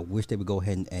 I wish they would go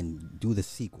ahead and do the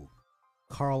sequel.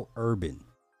 Carl Urban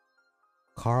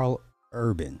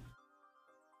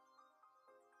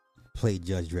played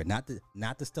Judge Dredd, not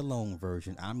the Stallone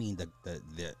version. I mean the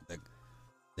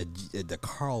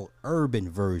Carl Urban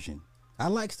version. I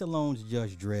like Stallone's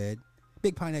Judge Dredd.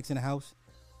 Big Pine X in the house,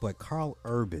 but Carl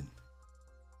Urban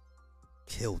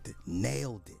killed it,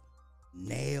 nailed it.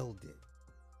 Now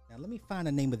let me find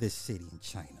the name of this city in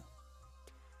China.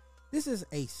 This is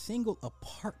a single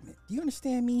apartment. Do you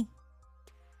understand me?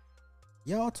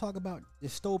 Y'all talk about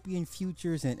dystopian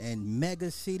futures and mega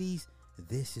cities.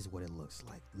 This is what it looks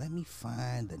like. Let me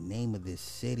find the name of this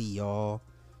city, y'all,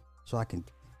 so I can.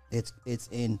 It's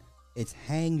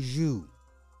Hangzhou.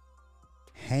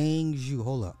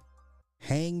 Hold up.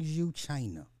 Hangzhou,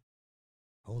 China.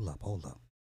 Hold up.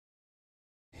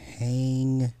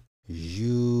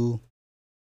 Hangzhou,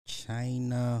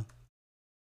 China.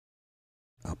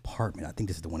 Apartment. I think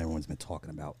this is the one everyone's been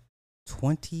talking about.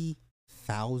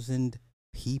 20,000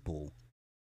 people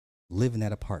live in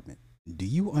that apartment. Do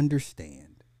you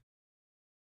understand?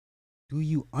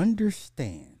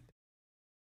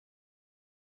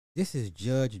 This is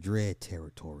Judge Dredd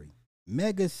territory.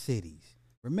 Mega cities.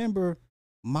 Remember,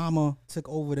 Mama took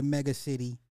over the mega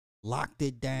city, locked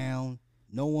it down.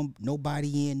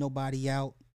 Nobody in, nobody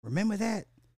out. Remember that?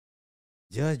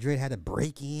 Judge Dredd had to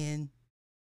break in.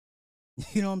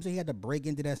 You know what I'm saying? He had to break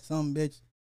into that some bitch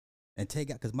and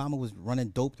take out, because Mama was running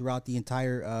dope throughout the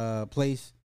entire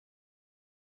place.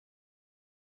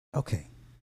 Okay,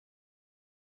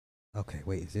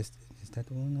 wait, is that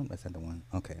the one? No, that's not the one.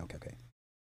 Okay.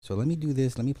 So let me do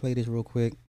this. Let me play this real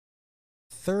quick.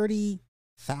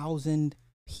 30,000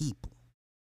 people.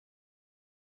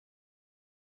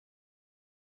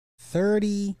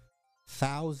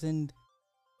 30,000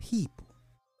 people.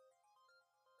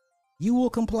 You will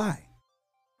comply.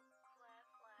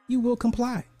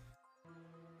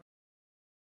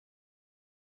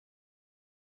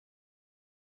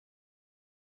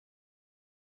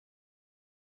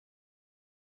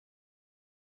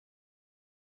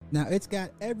 Now, it's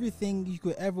got everything you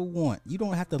could ever want. You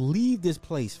don't have to leave this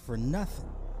place for nothing.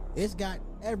 It's got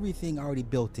everything already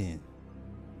built in.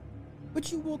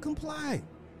 But you will comply.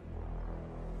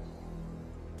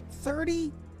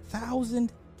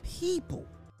 30,000 people.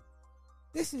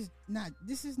 This is not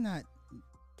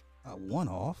a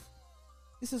one-off.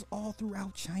 This is all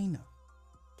throughout China.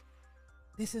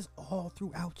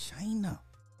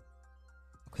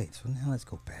 Okay, so now let's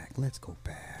go back.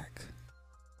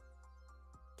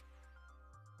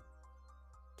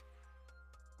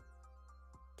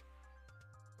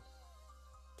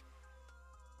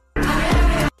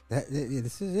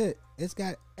 This is it. It's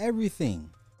got everything.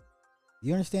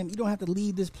 You understand? You don't have to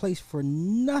leave this place for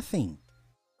nothing.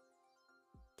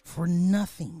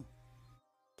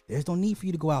 There's no need for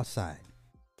you to go outside.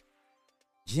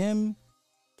 Gym,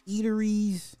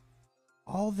 eateries,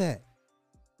 all that.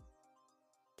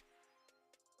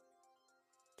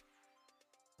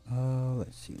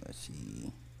 Let's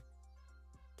see.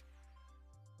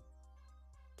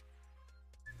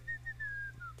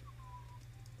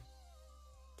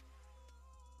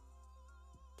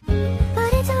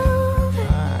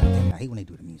 Damn, I hate when they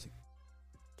do the music.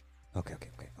 Okay.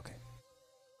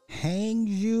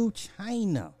 Hangzhou,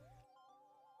 China.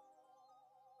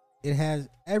 It has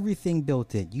everything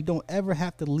built in. You don't ever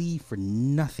have to leave for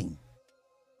nothing.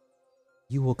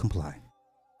 You will comply.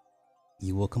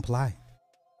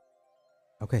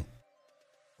 Okay.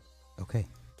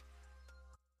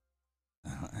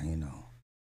 I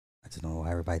just don't know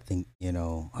why everybody think,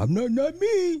 I'm not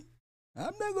me.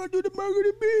 I'm not gonna do the murder of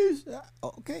the beast.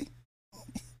 Okay.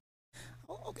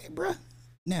 Okay, bruh.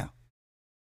 Now,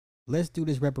 let's do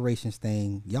this reparations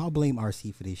thing. Y'all blame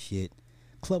RC for this shit.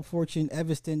 Club Fortune,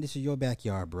 Evanston, this is your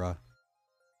backyard, bruh.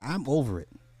 I'm over it.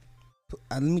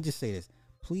 Let me just say this.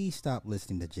 Please stop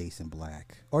listening to Jason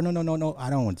Black. Or no. I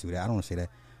don't want to do that. I don't want to say that.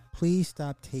 Please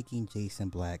stop taking Jason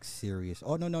Black serious.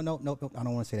 Oh, no. I don't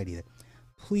want to say that either.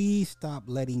 Please stop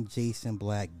letting Jason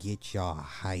Black get y'all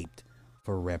hyped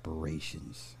for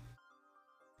reparations.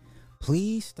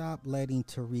 Please stop letting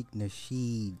Tariq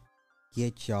Nasheed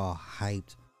get y'all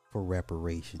hyped for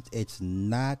reparations. It's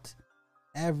not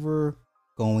ever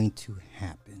going to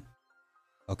happen.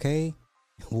 Okay?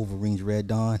 Wolverine's Red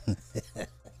Dawn.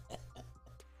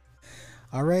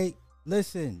 All right?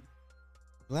 Listen,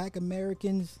 Black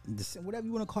Americans, whatever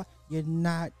you want to call it, you're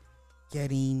not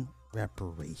getting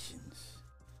reparations.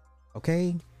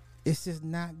 Okay? It's just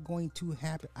not going to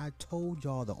happen. I told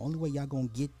y'all the only way y'all gonna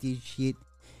get this shit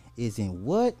is in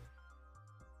what?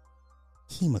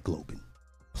 Hemoglobin.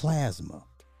 Plasma.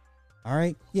 All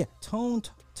right? Yeah, Tone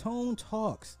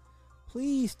talks.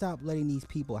 Please stop letting these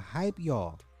people hype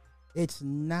y'all. It's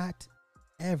not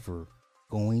ever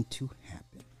going to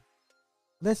happen.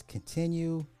 Let's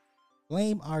continue.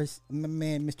 Blame our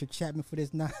man, Mr. Chapman, for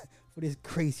this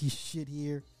crazy shit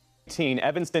here.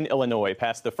 Evanston, Illinois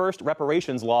passed the first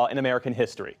reparations law in American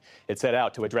history. It set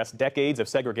out to address decades of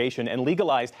segregation and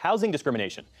legalized housing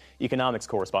discrimination. Economics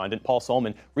correspondent Paul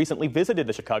Solman recently visited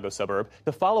the Chicago suburb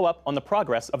to follow up on the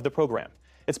progress of the program.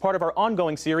 It's part of our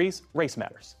ongoing series, Race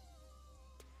Matters.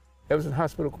 Evanston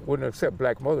Hospital wouldn't accept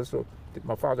black mothers, so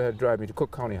my father had to drive me to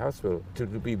Cook County Hospital to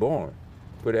be born.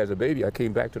 But as a baby, I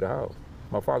came back to the house.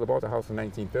 My father bought the house in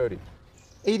 1930.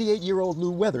 88-year-old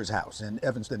Lou Weathers' house in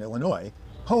Evanston, Illinois,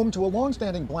 home to a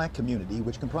long-standing black community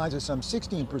which comprises some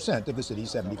 16% of the city's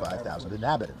 75,000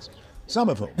 inhabitants, some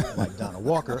of whom, like Donna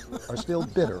Walker, are still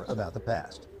bitter about the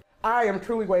past. I am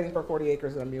truly waiting for 40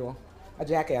 acres and a mule. A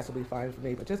jackass will be fine for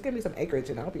me, but just give me some acreage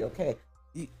and I'll be okay.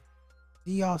 Do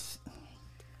y'all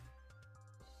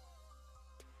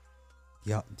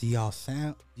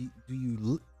sound?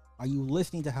 Are you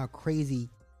listening to how crazy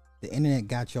the internet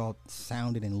got y'all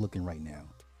sounding and looking right now?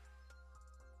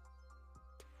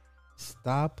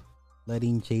 Stop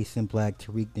letting Jason Black,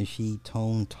 Tariq Nasheed,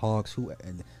 Tone Talks,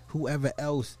 whoever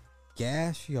else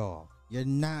gas y'all. You're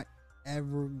not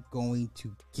ever going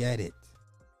to get it.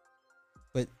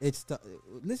 But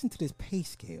listen to this pay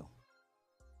scale.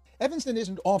 Evanston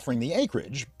isn't offering the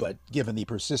acreage, but given the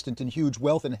persistent and huge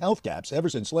wealth and health gaps ever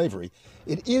since slavery,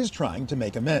 it is trying to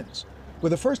make amends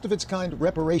with a first-of-its-kind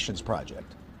reparations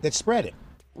project that's spreading.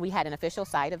 We had an official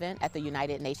side event at the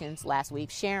United Nations last week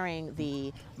sharing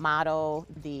the model,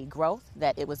 the growth,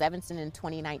 that it was Evanston in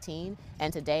 2019,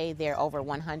 and today there are over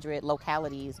 100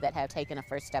 localities that have taken a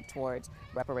first step towards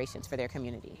reparations for their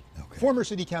community. Okay. Former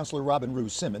City Councilor Robin Rue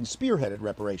Simmons spearheaded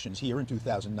reparations here in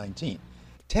 2019.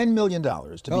 $10 million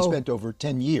to be spent over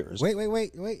 10 years.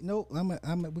 Wait. No,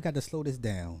 we got to slow this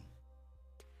down.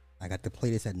 I got to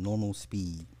play this at normal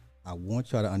speed. I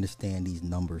want y'all to understand these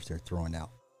numbers they're throwing out.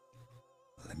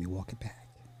 Let me walk it back.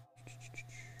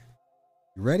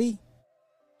 You ready?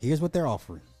 Here's what they're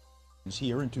offering.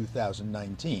 Here in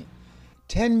 2019.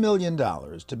 $10 million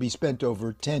to be spent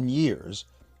over 10 years,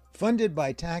 funded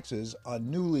by taxes on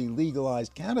newly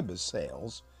legalized cannabis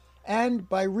sales and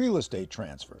by real estate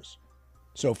transfers.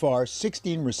 So far,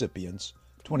 16 recipients,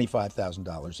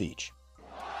 $25,000 each.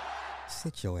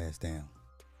 Sit your ass down.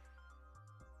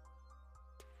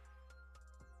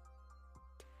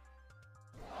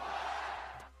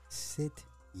 Sit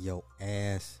your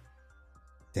ass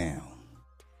down.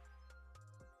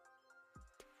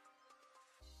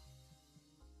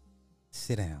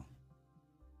 Sit down.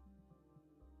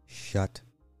 Shut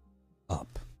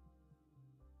up.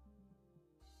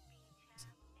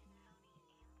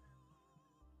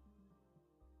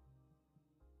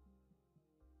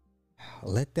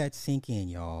 Let that sink in,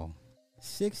 y'all.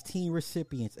 16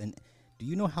 recipients. And do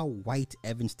you know how white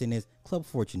Evanston is? Club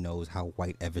Fortune knows how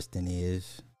white Evanston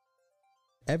is.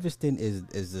 Evanston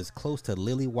is as close to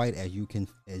lily white as you can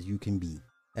be.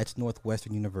 That's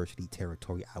Northwestern University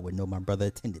territory. I would know, my brother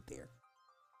attended there.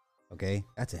 Okay?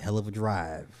 That's a hell of a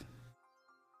drive.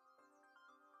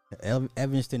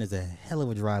 Evanston is a hell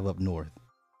of a drive up north.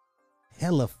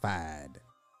 Hellified.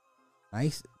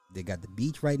 Nice. They got the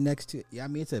beach right next to it. Yeah, I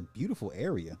mean, it's a beautiful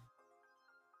area.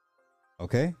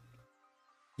 Okay?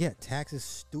 Yeah, taxes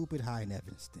stupid high in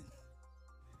Evanston.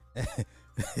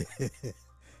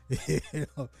 You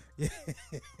know,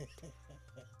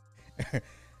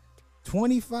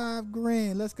 25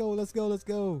 grand. Let's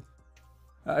go.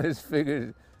 I just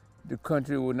figured the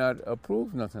country would not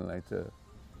approve nothing like that.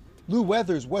 Lou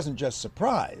Weathers wasn't just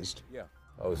surprised. Yeah.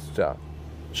 I was shocked.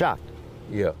 Shocked?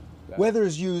 Yeah.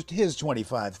 Weathers used his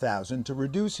 $25,000 to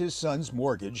reduce his son's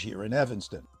mortgage here in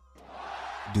Evanston.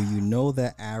 Do you know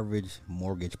the average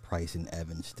mortgage price in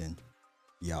Evanston,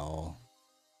 y'all?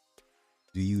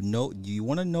 Do you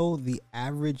want to know the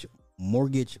average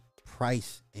mortgage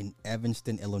price in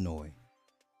Evanston, Illinois?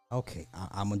 Okay,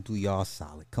 I'm going to do y'all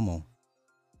solid. Come on.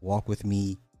 Walk with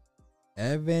me.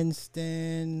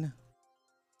 Evanston.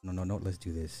 No. Let's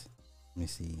do this. Let me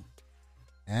see.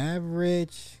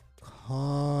 Average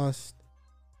cost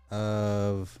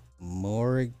of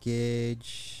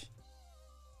mortgage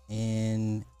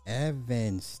in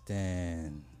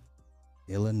Evanston,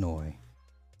 Illinois.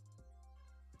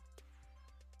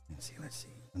 Let's see.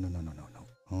 No.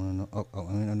 Oh, no.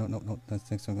 No.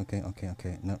 That's okay. No.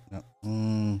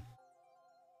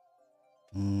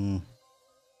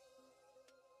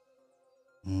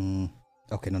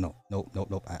 Okay, no. I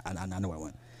know what I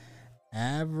want.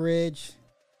 Average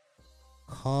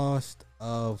cost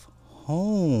of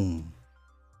home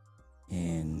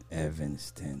in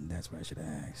Evanston. That's what I should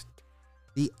have asked.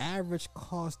 The average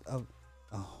cost of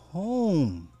a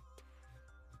home.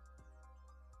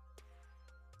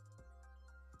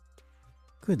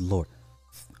 Good Lord.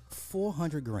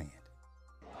 400 grand.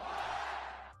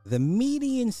 The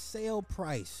median sale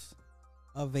price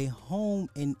of a home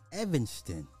in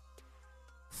Evanston,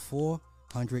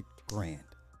 400 grand.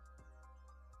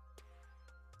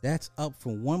 That's up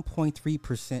from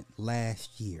 1.3%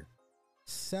 last year,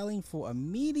 selling for a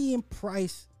median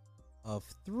price of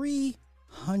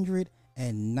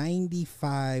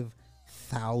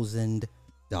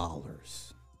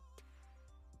 $395,000.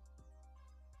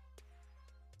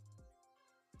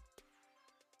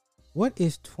 What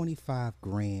is 25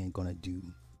 grand gonna do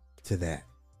to that?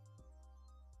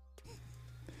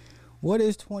 What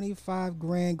is 25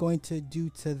 grand going to do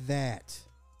to that?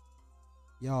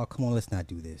 Y'all, come on, let's not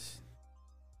do this.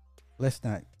 Let's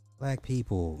not. Black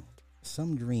people,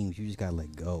 some dreams you just gotta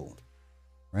let go,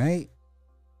 right?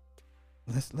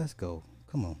 Let's go.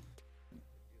 Come on.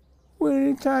 Well,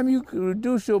 anytime you can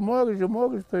reduce your mortgage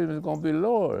payment is gonna be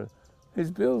lower.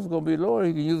 His bills gonna be lower.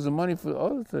 He can use the money for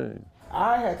other things.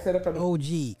 I had set up a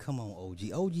OG. Come on,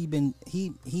 OG. OG been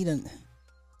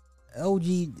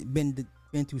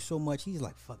been through so much. He's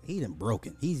like, fuck. He done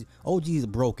broken. OG's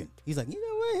broken. He's like, you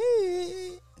know what?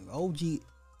 Hey. OG.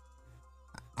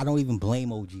 I don't even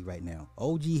blame OG right now.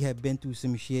 OG have been through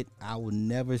some shit I will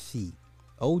never see.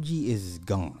 OG is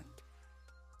gone.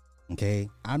 Okay,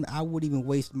 I wouldn't even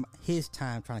waste his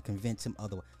time trying to convince him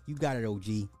otherwise. You got it,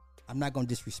 OG. I'm not gonna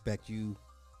disrespect you.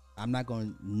 I'm not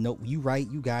gonna no. You right.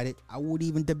 You got it. I wouldn't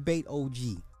even debate OG.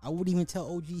 I wouldn't even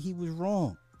tell OG he was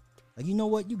wrong. Like, you know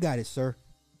what? You got it, sir.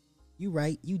 You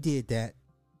right. You did that.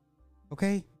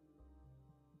 Okay.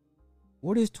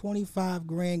 What is 25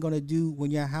 grand gonna do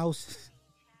when your house?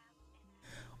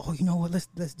 Oh, you know what?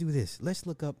 Let's do this. Let's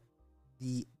look up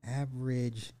the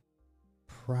average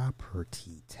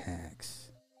property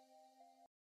tax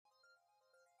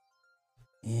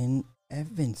in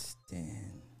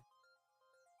Evanston.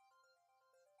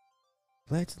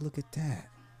 Let's look at that.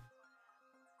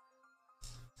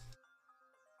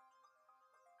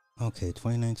 Okay,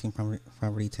 2019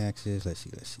 property taxes. Let's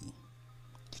see.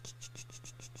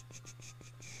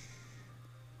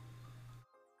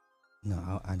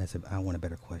 No, I want a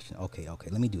better question. Okay.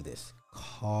 Let me do this.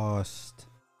 Cost.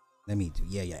 Let me do.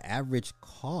 Yeah. Average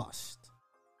cost.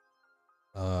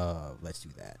 Let's do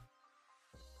that.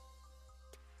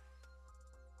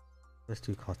 Let's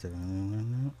do cost of.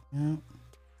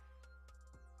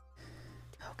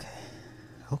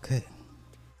 Okay.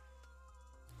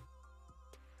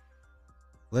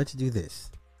 Let's do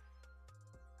this.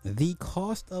 The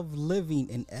cost of living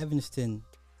in Evanston,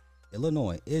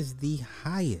 Illinois, is the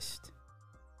highest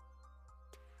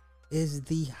in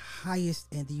the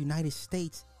United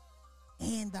States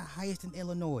and the highest in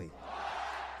Illinois.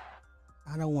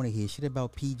 I don't want to hear shit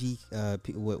about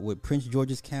with Prince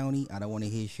George's County. I don't want to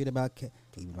hear shit about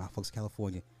even my folks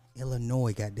California.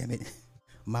 Illinois, goddammit.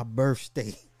 My birth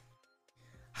state.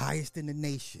 Highest in the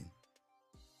nation.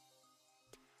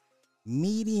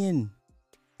 Median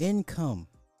income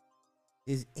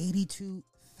is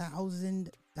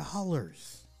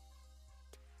 $82,000.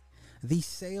 The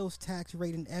sales tax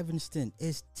rate in Evanston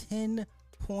is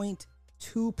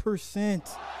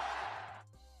 10.2%.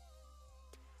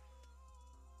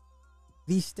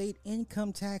 The state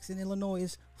income tax in Illinois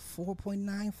is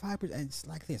 4.95%. It's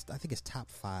like this. I think it's top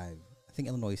 5. I think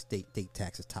Illinois state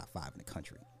tax is top 5 in the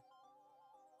country.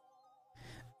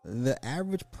 The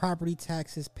average property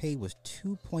taxes paid was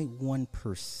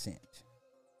 2.1%.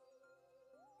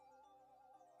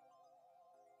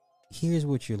 Here's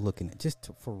what you're looking at,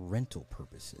 for rental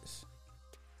purposes.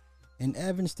 In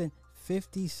Evanston,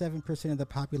 57% of the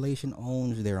population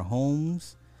owns their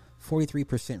homes,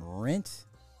 43% rent.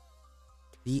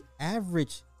 The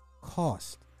average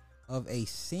cost of a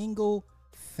single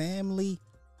family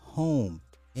home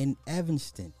in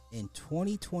Evanston in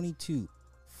 2022,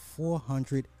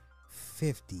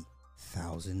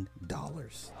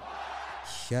 $450,000.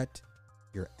 Shut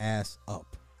your ass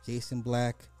up. Jason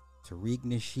Black, Tariq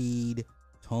Nasheed,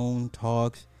 Tone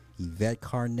Talks, Yvette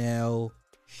Carnell.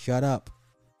 Shut up.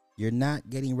 You're not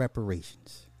getting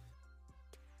reparations.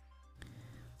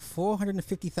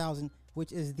 $450,000,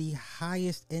 which is the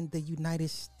highest in the United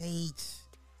States.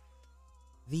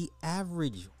 The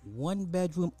average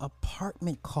one-bedroom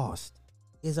apartment cost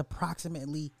is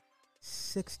approximately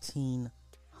 $1,600.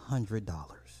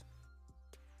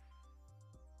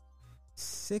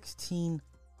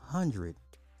 $1,600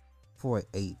 for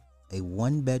a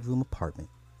one-bedroom apartment.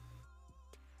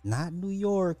 Not New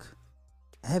York,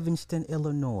 Evanston,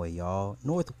 Illinois, y'all.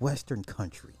 Northwestern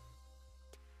country.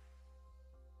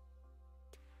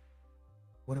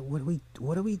 What are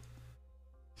we?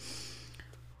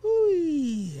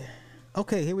 Whee.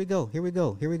 Okay, here we go.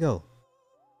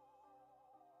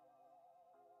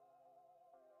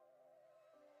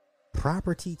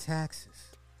 Property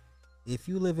taxes. If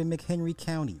you live in McHenry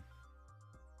County,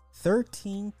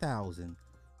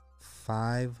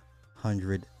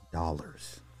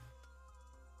 $13,500.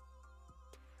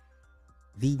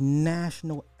 The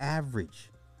national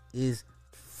average is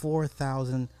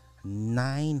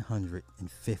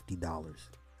 $4,950.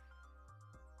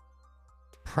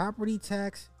 Property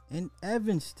tax in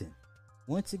Evanston,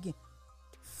 once again,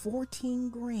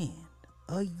 $14,000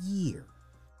 a year.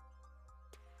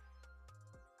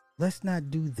 Let's not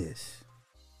do this.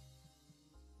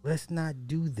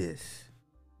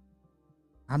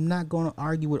 I'm not going to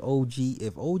argue with OG.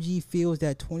 If OG feels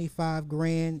that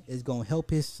 $25,000 is going to help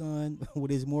his son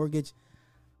with his mortgage,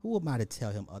 who am I to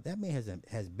tell him? That man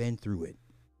has been through it.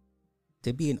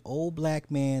 To be an old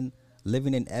black man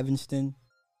living in Evanston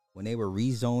when they were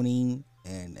rezoning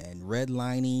and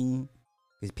redlining,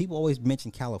 because people always mention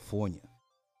California.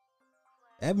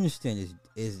 Evanston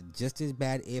is just as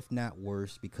bad, if not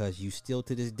worse, because you still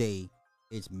to this day,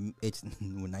 it's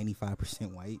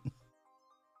 95% white,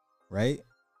 right?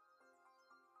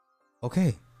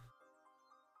 Okay,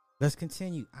 let's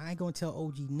continue. I ain't gonna tell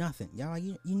OG nothing, y'all.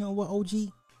 You know what,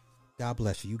 OG? God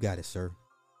bless you. You got it, sir.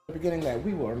 The beginning that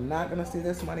we were not going to see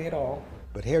this money at all.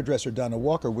 But hairdresser Donna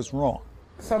Walker was wrong.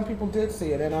 Some people did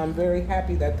see it, and I'm very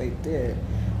happy that they did,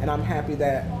 and I'm happy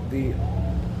that the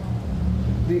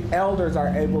elders are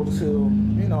able to,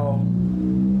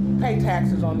 pay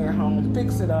taxes on their home,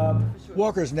 fix it up.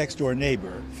 Walker's next-door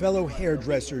neighbor, fellow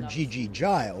hairdresser Gigi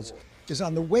Giles, is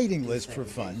on the waiting list for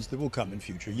funds that will come in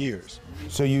future years.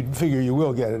 So you figure you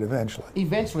will get it eventually?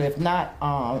 Eventually, if not,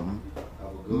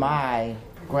 my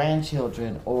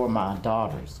grandchildren or my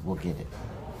daughters will get it.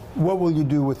 What will you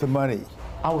do with the money?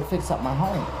 I would fix up my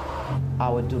home. I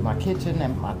would do my kitchen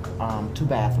and my 2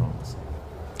 bathrooms.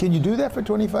 Can you do that for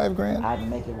 $25,000? I'd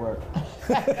make it work.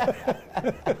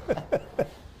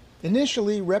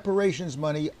 Initially, reparations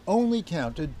money only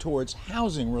counted towards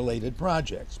housing-related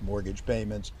projects, mortgage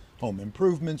payments, home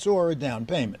improvements, or a down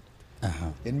payment.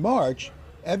 In March,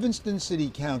 Evanston City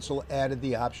Council added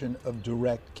the option of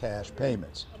direct cash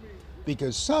payments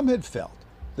because some had felt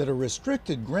that a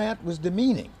restricted grant was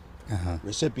demeaning.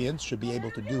 Recipients should be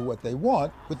able to do what they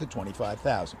want with the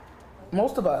 $25,000.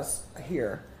 Most of us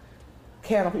here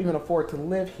can't even afford to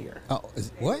live here.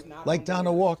 What? Like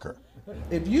Donna Walker.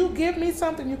 If you give me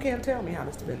something, you can't tell me how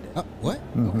to spend it. What?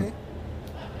 Okay.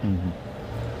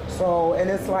 So, and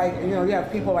it's like, you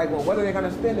have people like, well, what are they going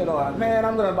to spend it on? Man,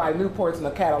 I'm going to buy Newports and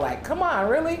a Cadillac. Come on,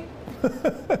 really?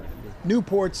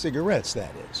 Newport cigarettes,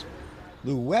 that is.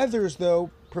 Lou Weathers, though,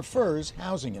 prefers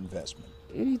housing investment.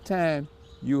 Anytime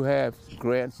you have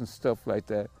grants and stuff like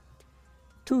that,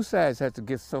 2 sides have to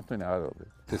get something out of it.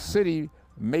 The city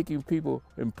making people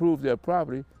improve their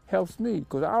property helps me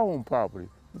because I own property.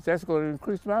 That's going to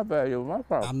increase my value of my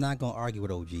property. I'm not going to argue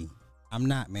with OG. I'm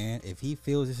not, man. If he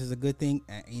feels this is a good thing,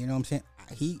 you know what I'm saying?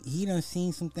 He done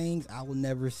seen some things I will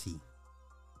never see.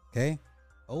 Okay?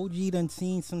 OG done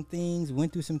seen some things,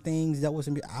 went through some things that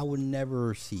wasn't I will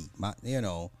never see. My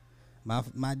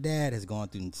dad has gone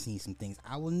through and seen some things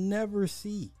I will never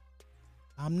see.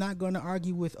 I'm not going to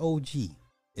argue with OG.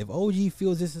 If OG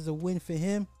feels this is a win for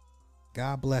him,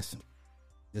 God bless him.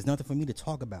 There's nothing for me to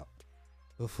talk about.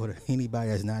 But for anybody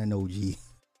that's not an OG,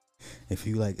 if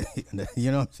you like,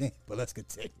 you know what I'm saying? But let's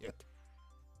continue.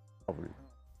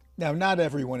 Now, not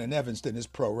everyone in Evanston is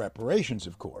pro-reparations,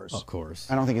 of course. Of course.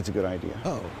 I don't think it's a good idea.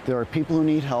 Oh. There are people who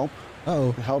need help.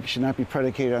 Oh. Help should not be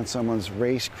predicated on someone's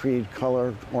race, creed,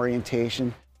 color,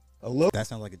 orientation. That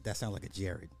sounds like a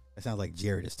Jared. That sounds like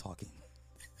Jared is talking.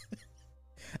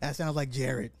 That sounds like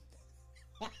Jared.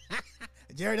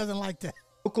 Jared doesn't like that.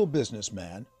 Local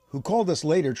businessman who called us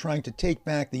later trying to take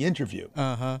back the interview.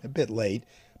 A bit late,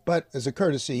 but as a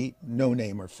courtesy, no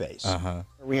name or face.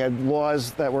 We had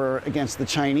laws that were against the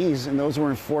Chinese, and those were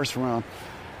enforced from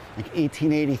like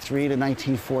 1883 to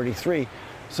 1943.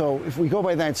 So if we go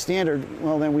by that standard,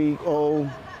 well, then we owe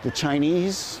the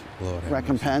Chinese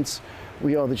recompense.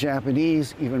 We owe the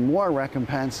Japanese even more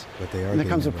recompense. But they are. And there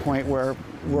comes a point where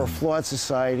we're a flawed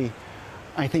society.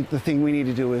 I think the thing we need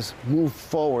to do is move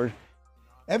forward.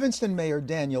 Evanston Mayor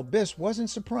Daniel Biss wasn't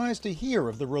surprised to hear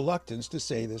of the reluctance to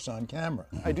say this on camera.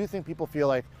 I do think people feel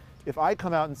like if I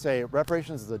come out and say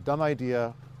reparations is a dumb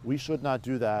idea, we should not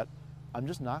do that, I'm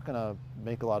just not going to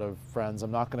make a lot of friends.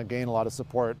 I'm not going to gain a lot of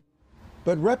support.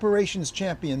 But reparations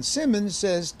champion Simmons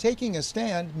says taking a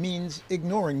stand means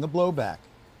ignoring the blowback,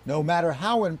 no matter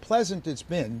how unpleasant it's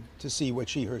been to see what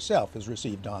she herself has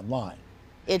received online.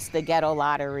 It's the ghetto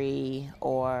lottery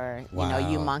or, you know,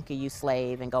 you monkey, you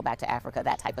slave, and go back to Africa,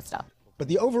 that type of stuff. But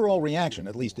the overall reaction,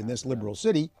 at least in this liberal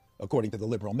city, according to the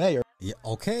liberal mayor. Yeah,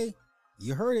 okay.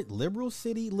 You heard it. Liberal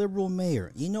city, liberal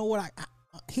mayor. You know what?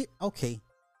 Okay.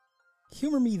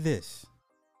 Humor me this.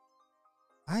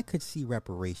 I could see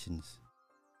reparations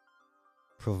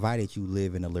provided you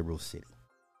live in a liberal city.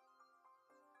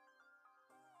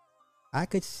 I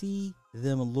could see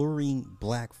them luring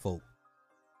black folk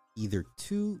either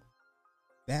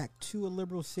back to a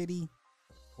liberal city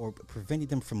or preventing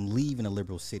them from leaving a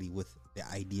liberal city with the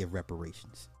idea of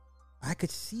reparations. I could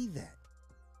see that.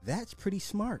 That's pretty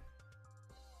smart.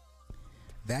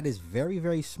 That is very,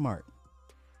 very smart.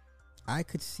 I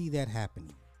could see that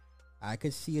happening. I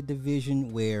could see a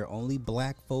division where only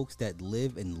black folks that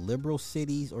live in liberal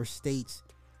cities or states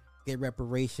get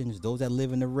reparations. Those that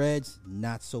live in the reds,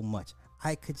 not so much.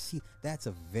 I could see that's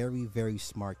a very, very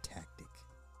smart tactic.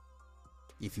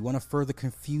 If you want to further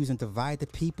confuse and divide the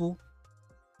people,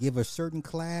 give a certain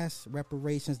class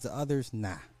reparations to others,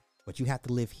 nah. But you have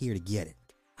to live here to get it.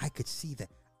 I could see that.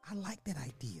 I like that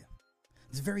idea.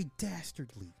 It's very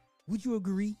dastardly. Would you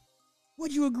agree?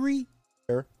 Would you agree?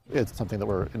 It's something that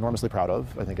we're enormously proud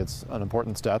of. I think it's an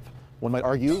important step. One might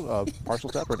argue a partial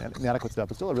step or an inadequate step,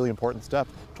 but still a really important step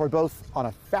toward both on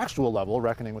a factual level,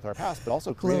 reckoning with our past, but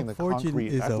also creating the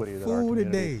concrete equity that our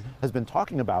community has been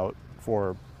talking about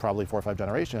for probably 4 or 5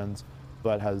 generations,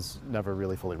 but has never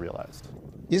really fully realized.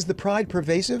 Is the pride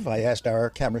pervasive? I asked our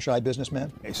camera-shy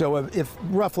businessman. So if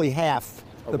roughly half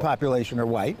the population are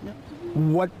white,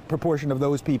 what proportion of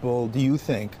those people do you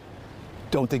think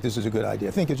don't think this is a good idea?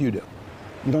 Think as you do.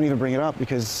 You don't even bring it up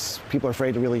because people are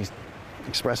afraid to really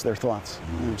express their thoughts.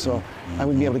 So I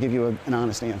wouldn't be able to give you an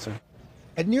honest answer.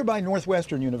 At nearby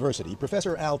Northwestern University,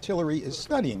 Professor Al Tillery is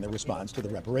studying the response to the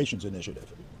reparations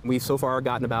initiative. We've so far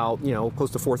gotten about,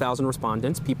 close to 4,000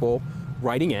 respondents, people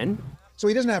writing in. So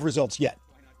he doesn't have results yet.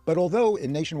 But although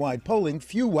in nationwide polling,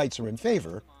 few whites are in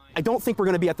favor, I don't think we're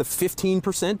going to be at the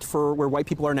 15% for where white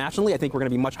people are nationally. I think we're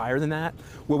going to be much higher than that.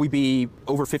 Will we be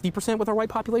over 50% with our white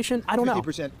population? I don't know.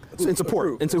 50% in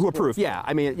support. And so who approve? Yeah.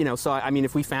 I mean,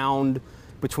 if we found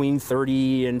between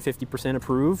 30 and 50%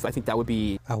 approve, I think that would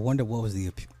be. I wonder what was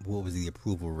the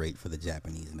approval rate for the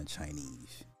Japanese and the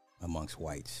Chinese amongst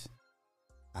whites.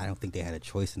 I don't think they had a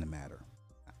choice in the matter.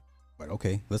 But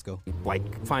okay, let's go.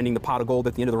 Like finding the pot of gold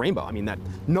at the end of the rainbow. I mean, that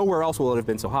nowhere else will it have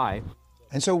been so high.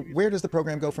 And so where does the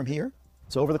program go from here?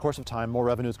 So over the course of time, more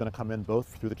revenue is going to come in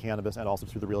both through the cannabis and also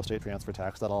through the real estate transfer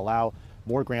tax that'll allow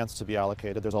more grants to be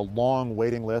allocated. There's a long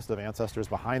waiting list of ancestors.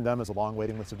 Behind them is a long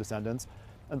waiting list of descendants.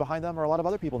 And behind them are a lot of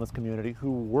other people in this community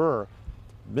who were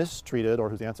mistreated or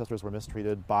whose ancestors were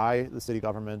mistreated by the city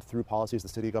government through policies the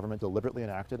city government deliberately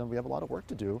enacted. And we have a lot of work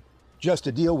to do. Just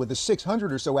to deal with the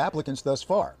 600 or so applicants thus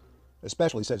far,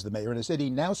 especially, says the mayor, in a city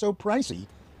now so pricey,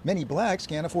 many blacks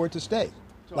can't afford to stay.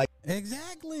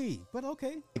 Exactly, but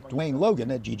okay. Like Dwayne Logan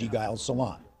at Gigi Giles'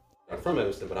 salon. I'm from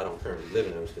Evanston, but I don't currently live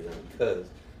in Evanston now because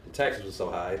the taxes were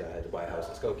so high that I had to buy a house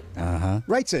in Skokie.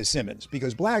 Right, says Simmons,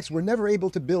 because blacks were never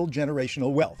able to build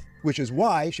generational wealth, which is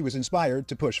why she was inspired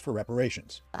to push for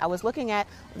reparations. I was looking at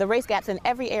the race gaps in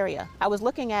every area. I was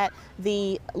looking at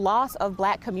the loss of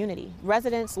black community,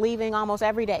 residents leaving almost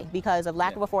every day because of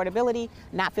lack of affordability,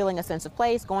 not feeling a sense of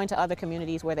place, going to other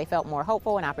communities where they felt more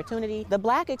hopeful and opportunity. The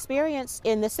black experience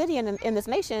in this city and in this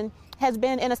nation has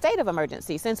been in a state of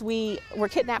emergency since we were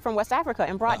kidnapped from West Africa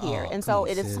and brought here. And so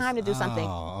it is time to do something.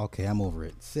 Oh, okay, I'm over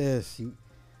it. Sis,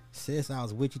 I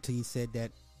was with you till you said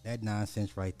that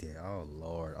nonsense right there. Oh,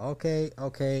 Lord. Okay.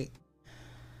 Okay,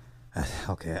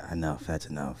 enough. That's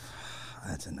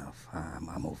enough.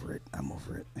 I'm over it. I'm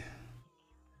over it.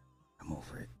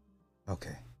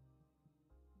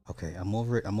 Okay, I'm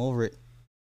over it.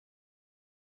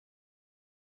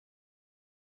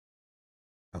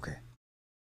 Okay.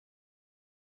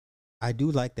 I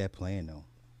do like that plan, though.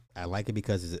 I like it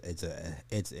because it's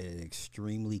an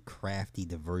extremely crafty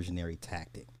diversionary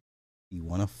tactic. You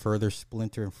want to further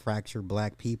splinter and fracture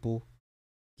black people?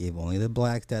 Give only the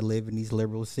blacks that live in these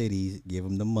liberal cities, give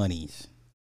them the monies.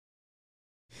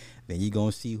 Then you're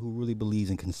going to see who really believes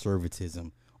in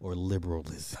conservatism or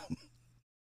liberalism.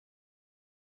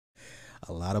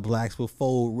 A lot of blacks will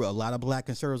fold. A lot of black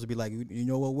conservatives will be like, you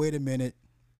know what, wait a minute.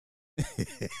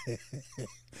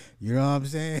 You know what I'm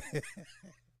saying?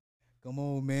 Come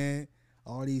on, man.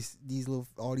 All these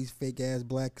fake ass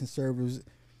black conservatives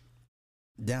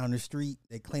down the street,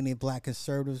 they claim they're black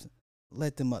conservatives.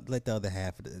 Let the other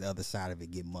half of the other side of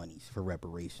it get monies for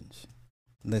reparations.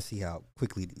 Let's see how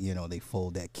quickly, they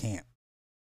fold that camp.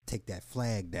 Take that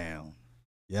flag down.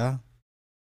 Yeah?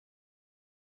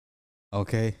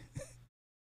 Okay.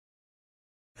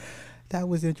 That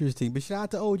was interesting. But shout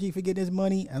out to OG for getting his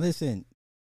money. And listen,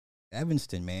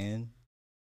 Evanston, man.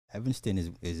 Evanston is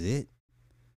it.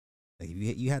 Like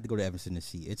you have to go to Evanston to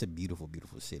see. It's a beautiful,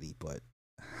 beautiful city, but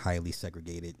highly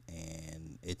segregated,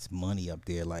 and it's money up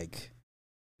there. Like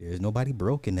there's nobody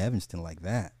broke in Evanston like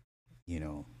that,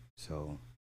 So,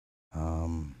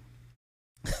 Darren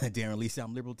Lee said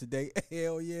I'm liberal today.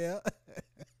 Hell yeah.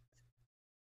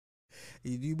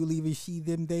 Do you believe in she,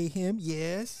 them, they, him?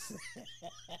 Yes.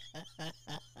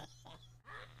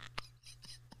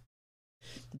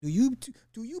 Do you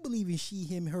believe in she,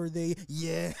 him, her, they?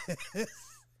 Yes.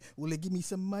 Will it give me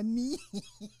some money?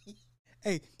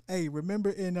 Hey,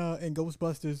 remember in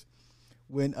Ghostbusters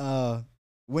when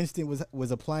Winston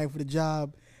was applying for the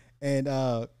job and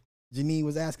Janine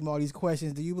was asking him all these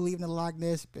questions. Do you believe in the Loch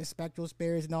Ness spectral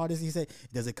spirits and all this? He said,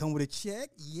 does it come with a check?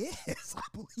 Yes, I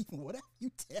believe in whatever you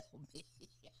tell me.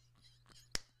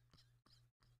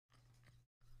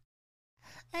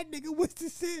 That nigga Winston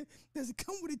said, does it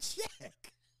come with a check?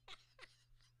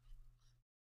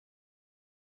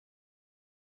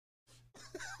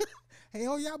 Hey,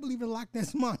 oh, y'all believe in the Loch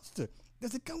Ness Monster.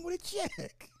 Does it come with a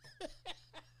check?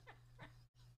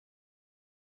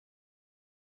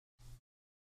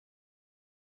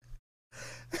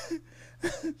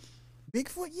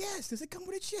 Bigfoot, yes. Does it come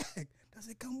with a check? Does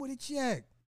it come with a check?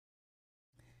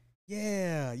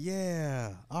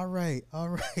 Yeah. All right.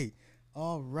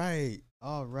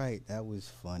 That was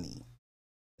funny.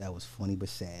 But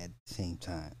sad at the same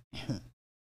time.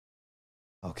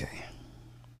 Okay.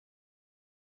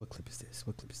 What clip is this?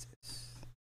 Okay,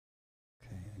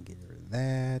 I get rid of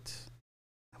that.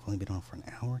 I've only been on for an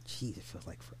hour. Jeez, it feels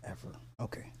like forever.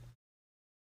 Okay.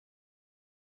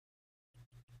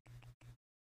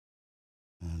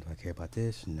 Do I care about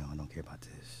this? No, I don't care about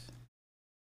this.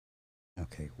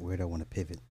 Okay, where do I want to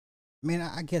pivot? Man,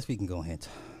 I guess we can go ahead.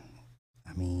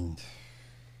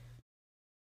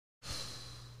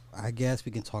 I guess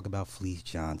we can talk about Fleece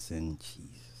Johnson.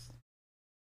 Jesus.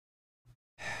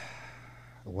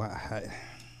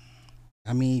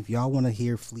 If y'all want to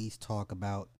hear Fleece talk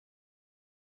about,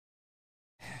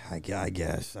 I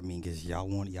guess. Because y'all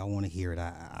want to hear it.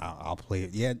 I'll play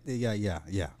it. Yeah.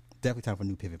 Definitely time for a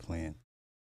new pivot plan.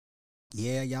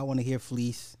 Yeah, y'all want to hear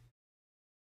Fleece?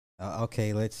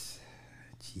 Okay, let's.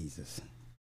 Jesus,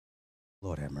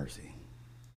 Lord have mercy.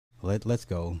 Let's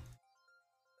go.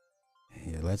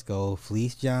 Yeah, let's go.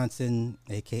 Fleece Johnson,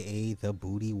 aka the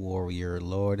Booty Warrior.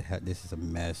 Lord, this is a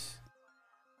mess.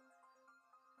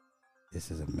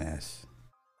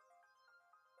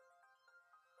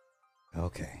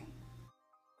 Okay.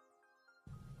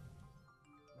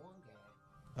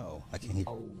 Oh, I can't hear.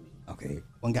 Okay,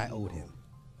 one guy owed him.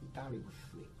 He thought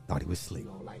he was slick.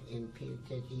 Like in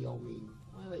penitentiary, he owed me.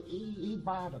 Well, he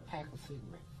bought a pack of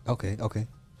cigarettes. Okay.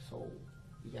 So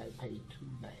you got to pay 2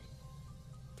 bags.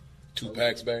 2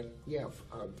 packs back? Yeah,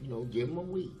 give him a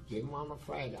week. Give him on a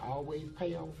Friday. Always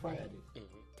pay on Friday.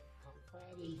 Mm-hmm. On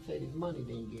Friday, he said his money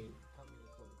didn't get come in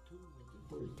from 2 went to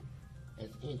 3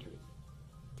 as interest.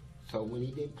 So when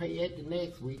he didn't pay it the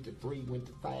next week, the 3 went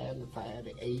to 5, the 5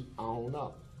 to 8, on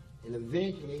up. And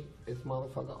eventually, this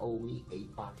motherfucker owed me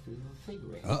 8 boxes of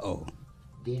cigarettes. Uh-oh.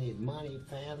 Then his money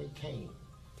finally came.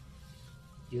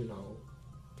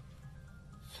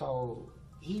 So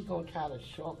he's going to try to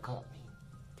shortcut me.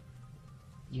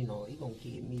 He going to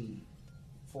give me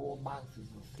 4 boxes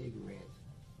of cigarettes.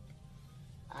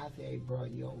 I said, hey, bro,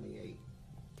 you owe me 8.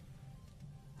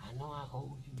 I know I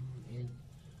owe you, and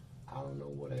I don't know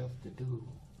what else to do.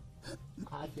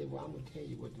 I said, well, I'm going to tell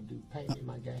you what to do. Pay me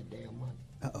my goddamn money.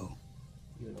 Uh-oh.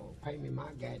 Pay me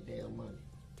my goddamn money.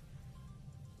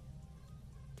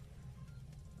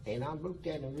 And I looked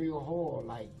at him real hard,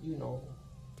 like, yeah.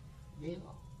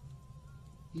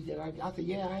 He said, I said,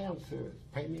 yeah, I am serious.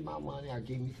 Pay me my money, I'll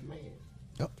give me some ass.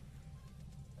 Oh.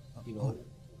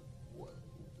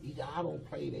 He said, I don't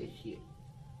play that shit.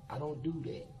 I don't do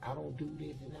that. I don't do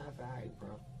this. And I said, all right,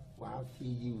 bro. Well, I'll see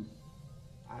you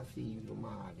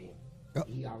tomorrow then.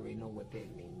 He already know what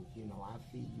that means. You know, I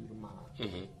see you tomorrow.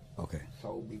 Okay.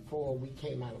 So before we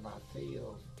came out of our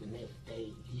cells, the next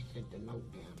day, he sent the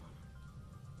note down on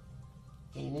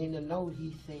us. And in the note,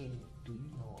 he said, do you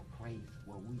know a place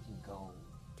where we can go,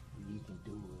 where you can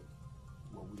do it,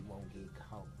 where we won't get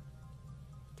caught?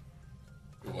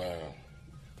 Wow.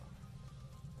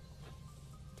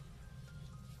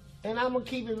 And I'm going to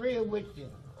keep it real with you.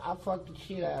 I fucked the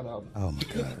shit out of him. Oh, my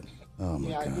God. Oh, my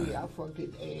God. God. I did. I fucked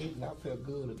his ass, and I felt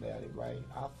good about it, right?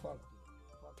 I fucked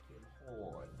him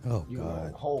hard. Oh, You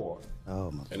God. know, hard.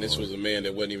 Oh, my And this was a man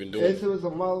that wasn't even doing This it. was a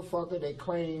motherfucker that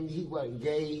claimed he wasn't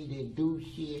gay, he didn't do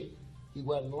shit, he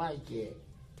wasn't like that,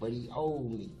 but he owed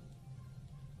me.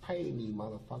 Paid me,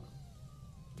 motherfucker.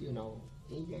 You know,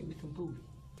 and he gave me some booty.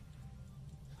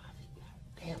 So I said, God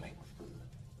damn, it was good.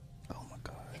 Oh, my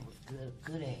God. It was good,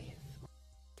 good ass.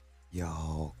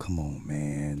 Yo, come on,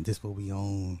 man. This what we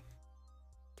own.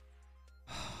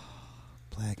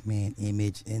 Black man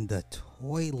image in the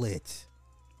toilet.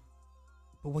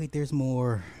 But wait, there's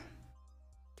more.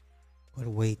 But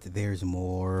wait, there's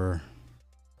more.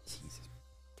 Jesus.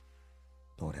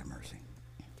 Lord have mercy.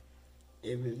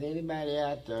 If there's anybody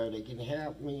out there that can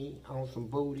help me on some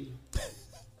booty,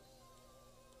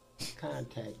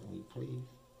 contact me, please.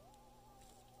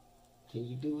 Can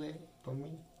you do that for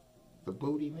me? The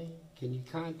booty man? Can you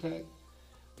contact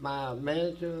my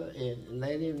manager and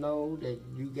let him know that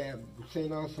you got,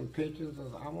 send us some pictures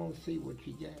of, I want to see what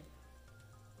you got.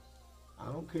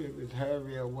 I don't care if it's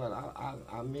hairy or what,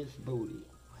 I miss booty.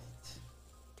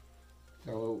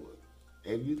 So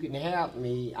if you can help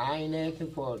me, I ain't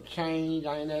asking for a change,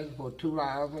 I ain't asking for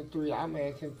 $2 or $3, I'm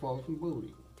asking for some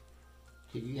booty.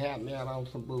 Can you help me out on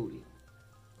some booty?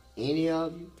 Any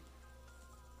of you?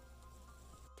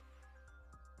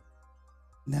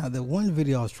 Now, the one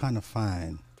video I was trying to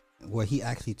find where he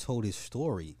actually told his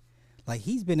story, like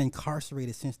he's been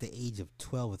incarcerated since the age of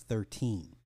 12 or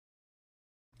 13.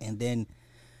 And then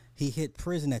he hit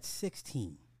prison at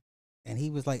 16. And he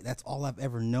was like, that's all I've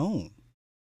ever known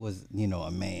was, you know,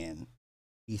 a man.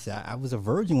 He said, I was a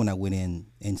virgin when I went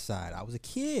inside. I was a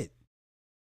kid.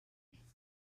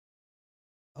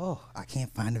 Oh, I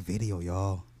can't find the video,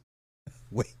 y'all.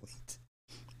 Wait.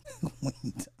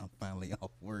 Wait, I'm finally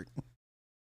off work.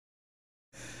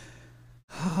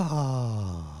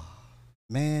 Oh,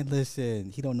 man,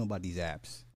 listen, he don't know about these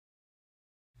apps.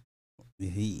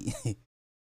 He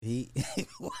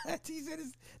what? He said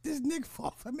this nigga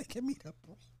fault for making me the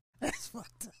bro. That's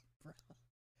fucked up, bro.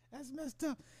 That's messed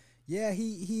up. Yeah,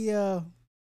 he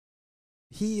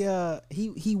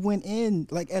went in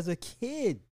like as a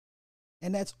kid,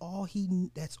 and that's all he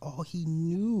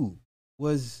knew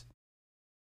was,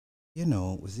 you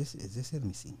know, is this it? Let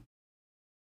me see.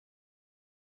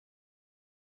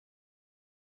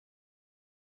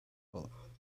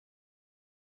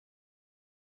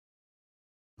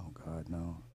 Oh God,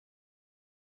 no.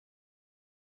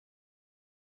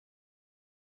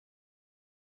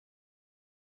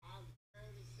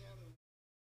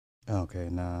 Okay,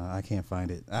 nah, I can't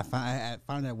find it. I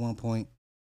found it at one point.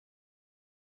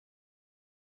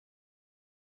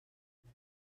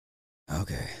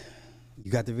 Okay,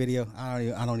 you got the video?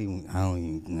 I don't even.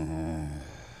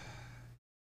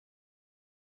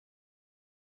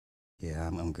 Yeah,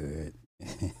 I'm good.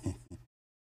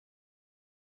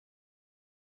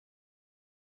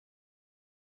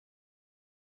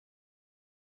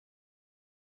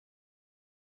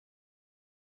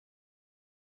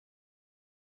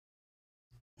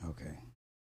 Okay.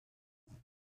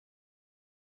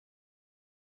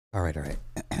 All right.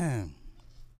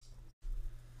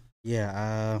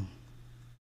 Yeah,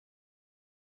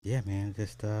 yeah, man,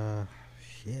 just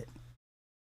shit.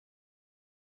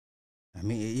 I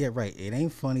mean, yeah, right. It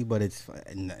ain't funny, but it's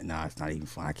nah, it's not even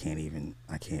fun. I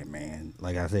can't, man.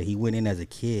 Like I said, he went in as a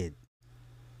kid.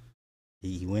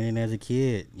 He went in as a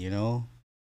kid, you know.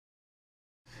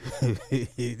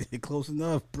 Close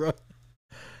enough, bro.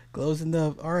 Close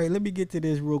enough. All right, let me get to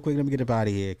this real quick. Let me get up out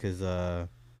of here, cause all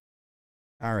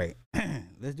right,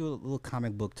 let's do a little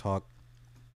comic book talk.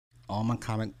 All my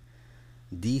comic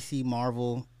DC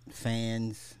Marvel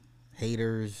fans,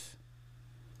 haters.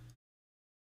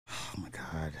 Oh my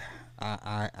God,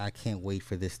 I can't wait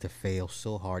for this to fail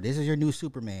so hard. This is your new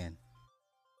Superman.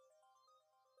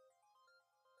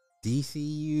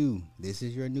 DCU. This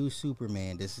is your new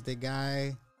Superman. This is the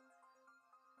guy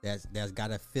that's got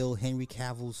to fill Henry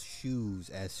Cavill's shoes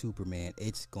as Superman.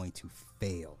 It's going to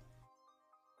fail.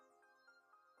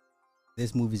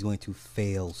 This movie's going to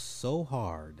fail so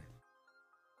hard.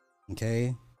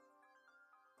 Okay?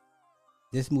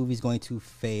 This movie's going to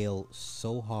fail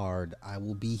so hard. I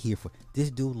will be here for. This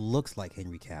dude looks like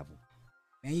Henry Cavill.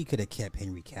 Man, you could have kept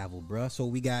Henry Cavill, bruh.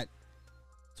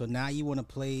 So now you want to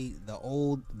play the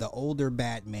older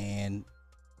Batman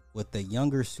with the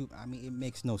younger super. I mean, it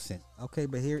makes no sense. Okay,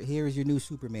 but here's your new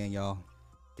Superman, y'all.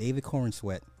 David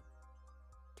Cornsweet.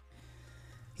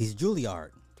 He's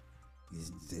Juilliard.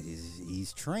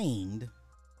 He's trained.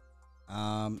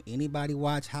 Anybody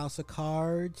watch House of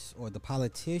Cards or The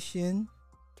Politician?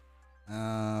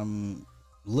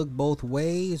 Look Both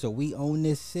Ways or We Own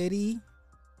This City.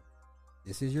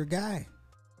 This is your guy.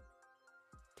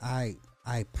 I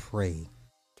pray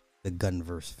the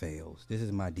Gunverse fails. This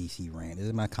is my DC rant. This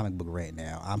is my comic book rant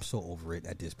now. I'm so over it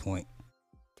at this point.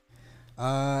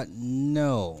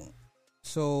 No.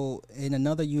 So in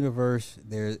another universe,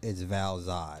 it's Val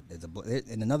Zod.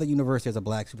 In another universe, there's a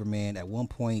black Superman. At one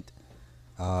point,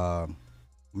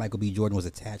 Michael B. Jordan was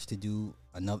attached to do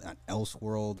an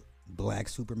Elseworld black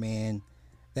Superman.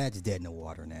 That's dead in the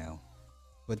water now.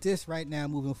 But this right now,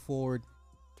 moving forward,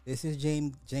 this is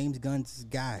James Gunn's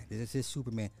guy. This is his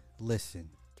Superman. Listen,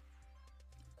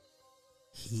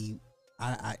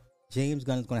 James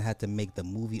Gunn is going to have to make the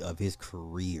movie of his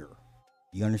career.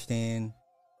 You understand?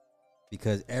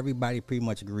 Because everybody pretty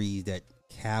much agrees that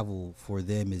Cavill for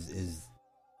them is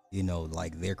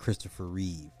like their Christopher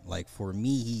Reeve. Like for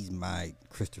me, he's my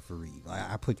Christopher Reeve.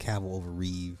 I put Cavill over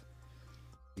Reeve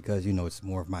because it's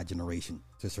more of my generation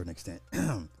to a certain extent.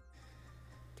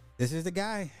 This is the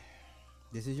guy.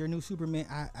 This is your new Superman.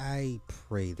 I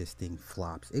pray this thing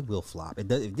flops. It will flop.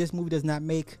 If this movie does not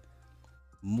make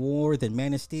more than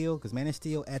Man of Steel, because Man of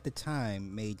Steel at the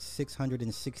time made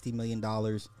 $660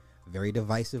 million. Very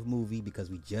divisive movie because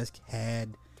we just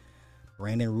had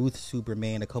Brandon Routh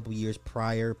Superman a couple years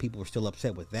prior. People were still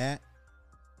upset with that,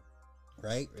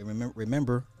 right?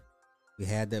 Remember, we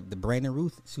had the Brandon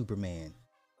Routh Superman.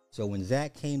 So when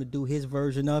Zach came to do his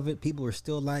version of it, people were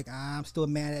still like, I'm still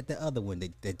mad at the other one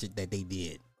that they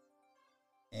did.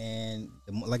 And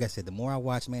like I said, the more I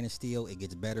watch Man of Steel, it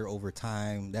gets better over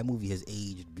time. That movie has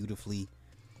aged beautifully.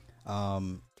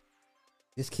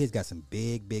 This kid's got some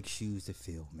big shoes to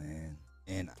fill, man.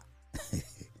 And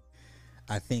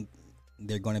I think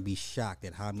they're going to be shocked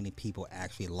at how many people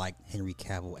actually like Henry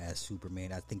Cavill as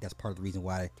Superman. I think that's part of the reason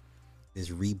why this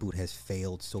reboot has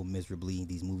failed so miserably.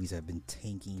 These movies have been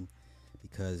tanking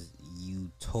because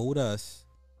you told us.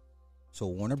 So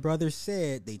Warner Brothers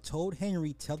said they told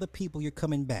Henry, tell the people you're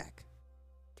coming back.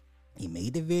 He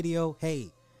made the video.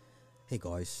 Hey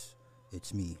guys,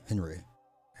 it's me, Henry,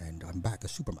 and I'm back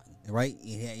as Superman. Right?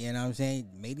 You know what I'm saying?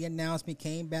 Made the announcement,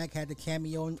 came back, had the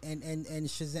cameo and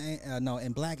Shazam,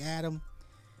 and Black Adam.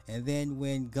 And then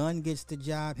when Gunn gets the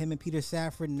job, him and Peter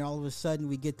Safran, and all of a sudden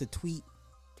we get the tweet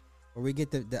or we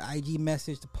get the IG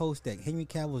message to post that Henry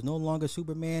Cavill is no longer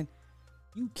Superman.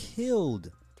 You killed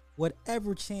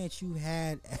whatever chance you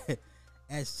had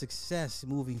at success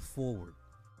moving forward.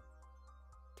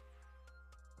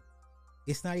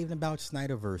 It's not even about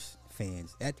Snyderverse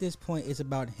fans. At this point, it's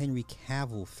about Henry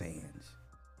Cavill fans.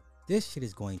 This shit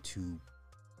is going to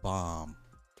bomb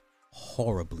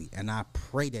horribly, and I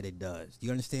pray that it does. Do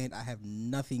you understand? I have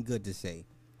nothing good to say.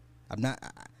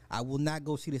 I will not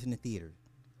go see this in the theater.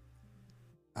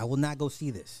 I will not go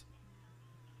see this.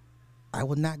 I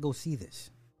will not go see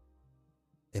this.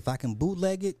 If I can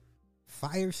bootleg it,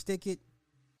 fire stick it,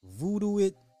 voodoo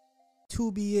it,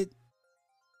 Tubi it,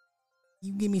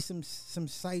 you give me some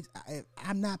sites.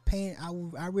 I'm not paying.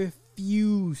 I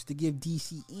refuse to give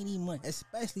DC any money,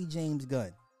 especially James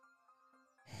Gunn.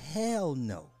 Hell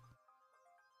no.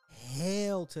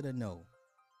 Hell to the no.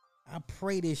 I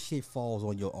pray this shit falls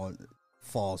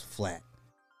falls flat.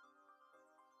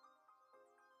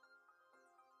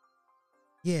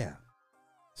 Yeah.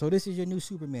 So this is your new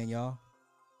Superman, y'all.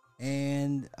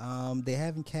 And they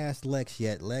haven't cast Lex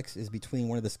yet. Lex is between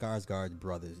one of the Skarsgård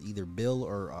brothers, either Bill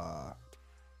or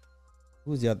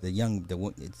who's the other?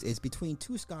 It's between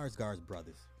two Skarsgård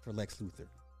brothers for Lex Luthor.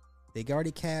 They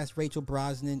already cast Rachel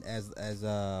Brosnan as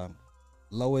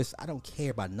Lois. I don't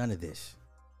care about none of this.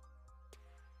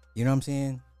 You know what I'm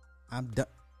saying? I'm done.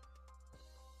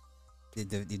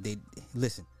 They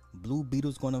listen. Blue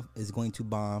Beetle's is going to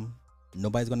bomb.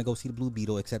 Nobody's gonna go see the Blue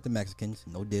Beetle except the Mexicans.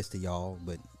 No diss to y'all,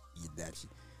 but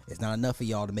it's not enough of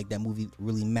y'all to make that movie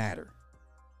really matter.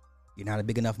 You're not a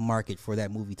big enough market for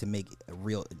that movie to make a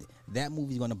real. That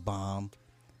movie's gonna bomb.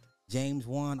 James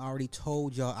Wan already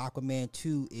told y'all Aquaman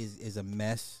 2 is a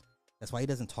mess. That's why he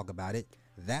doesn't talk about it.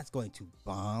 That's going to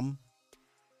bomb.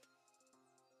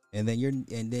 And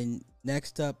then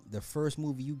next up, the first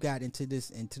movie you got into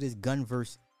this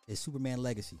Gunverse is Superman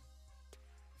Legacy,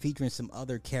 featuring some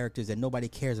other characters that nobody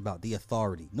cares about. The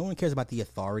Authority. No one cares about the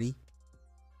Authority.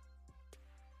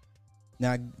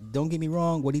 Now, don't get me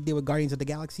wrong. What he did with Guardians of the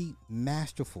Galaxy,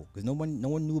 masterful. Because no one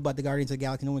knew about the Guardians of the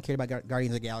Galaxy. No one cared about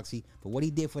Guardians of the Galaxy. But what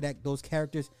he did for those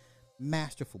characters,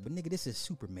 masterful. But nigga, this is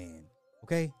Superman.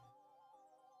 Okay?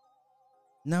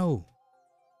 No.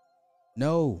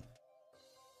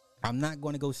 I'm not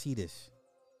going to go see this.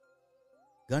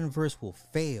 Gunverse will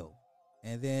fail.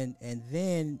 And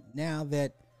then now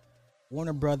that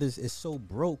Warner Brothers is so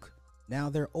broke, now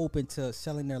they're open to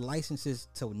selling their licenses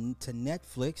to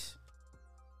Netflix.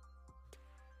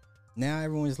 Now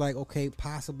everyone's like, okay,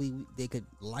 possibly they could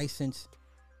license,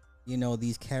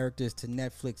 these characters to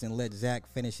Netflix and let Zack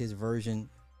finish his version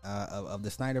of the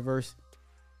Snyderverse.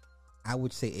 I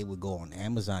would say it would go on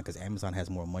Amazon because Amazon has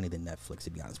more money than Netflix, to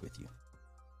be honest with you.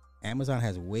 Amazon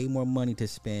has way more money to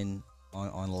spend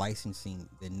on licensing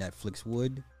than Netflix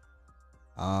would.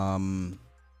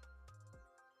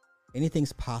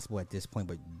 Anything's possible at this point,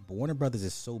 but Warner Brothers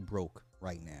is so broke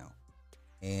right now.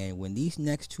 And when these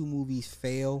next two movies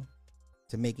fail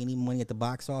to make any money at the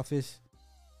box office,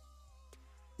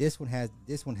 this one has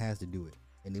to do it,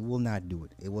 and it will not do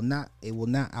it. It will not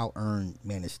out earn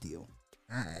Man of Steel.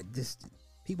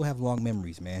 People have long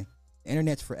memories, man. The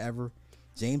internet's forever.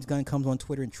 James Gunn comes on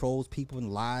Twitter and trolls people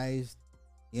and lies.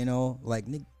 Like,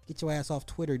 Nick, get your ass off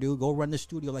Twitter, dude. Go run the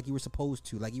studio like you were supposed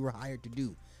to, like you were hired to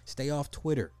do. Stay off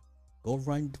Twitter. Go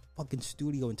run the fucking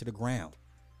studio into the ground.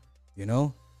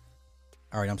 All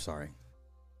right, I'm sorry.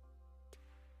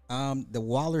 The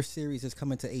Waller series is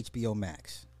coming to HBO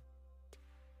Max.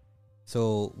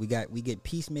 So we get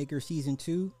Peacemaker season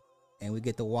 2, and we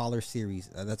get the Waller series.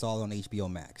 That's all on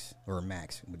HBO Max, or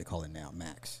Max, what they call it now,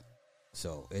 Max.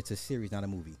 So it's a series, not a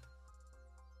movie.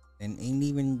 And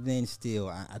even then, still,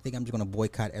 I think I'm just gonna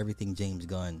boycott everything James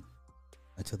Gunn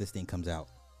until this thing comes out.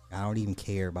 I don't even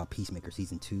care about Peacemaker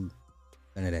season 2,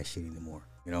 none of that shit anymore.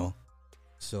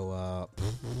 So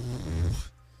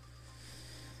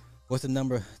what's the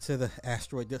number to the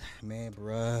asteroid? Man,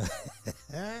 bruh.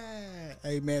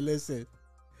 Hey, man, listen.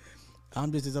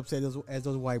 I'm just as upset as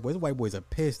those white boys. Those white boys are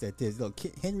pissed at this. Look,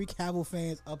 Henry Cavill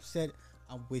fans upset.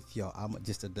 I'm with y'all. I'm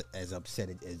just as upset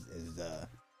as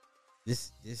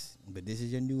this. But this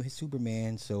is your new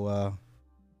Superman. So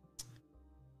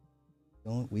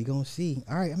we gonna see.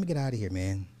 All right, I'm gonna get out of here,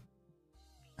 man.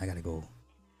 I gotta go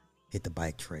hit the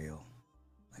bike trail.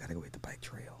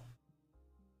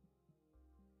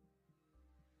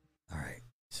 All right,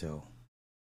 so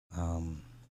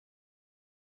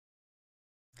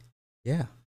yeah.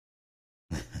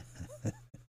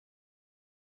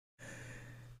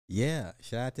 Yeah,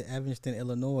 shout out to Evanston,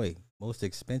 Illinois, most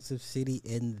expensive city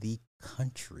in the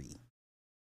country.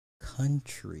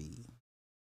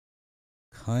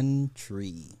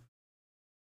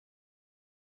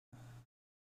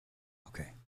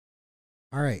 Okay.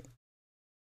 All right.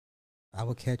 I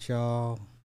will catch y'all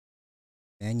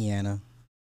manana,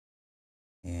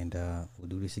 and we'll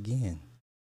do this again.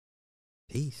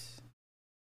 Peace.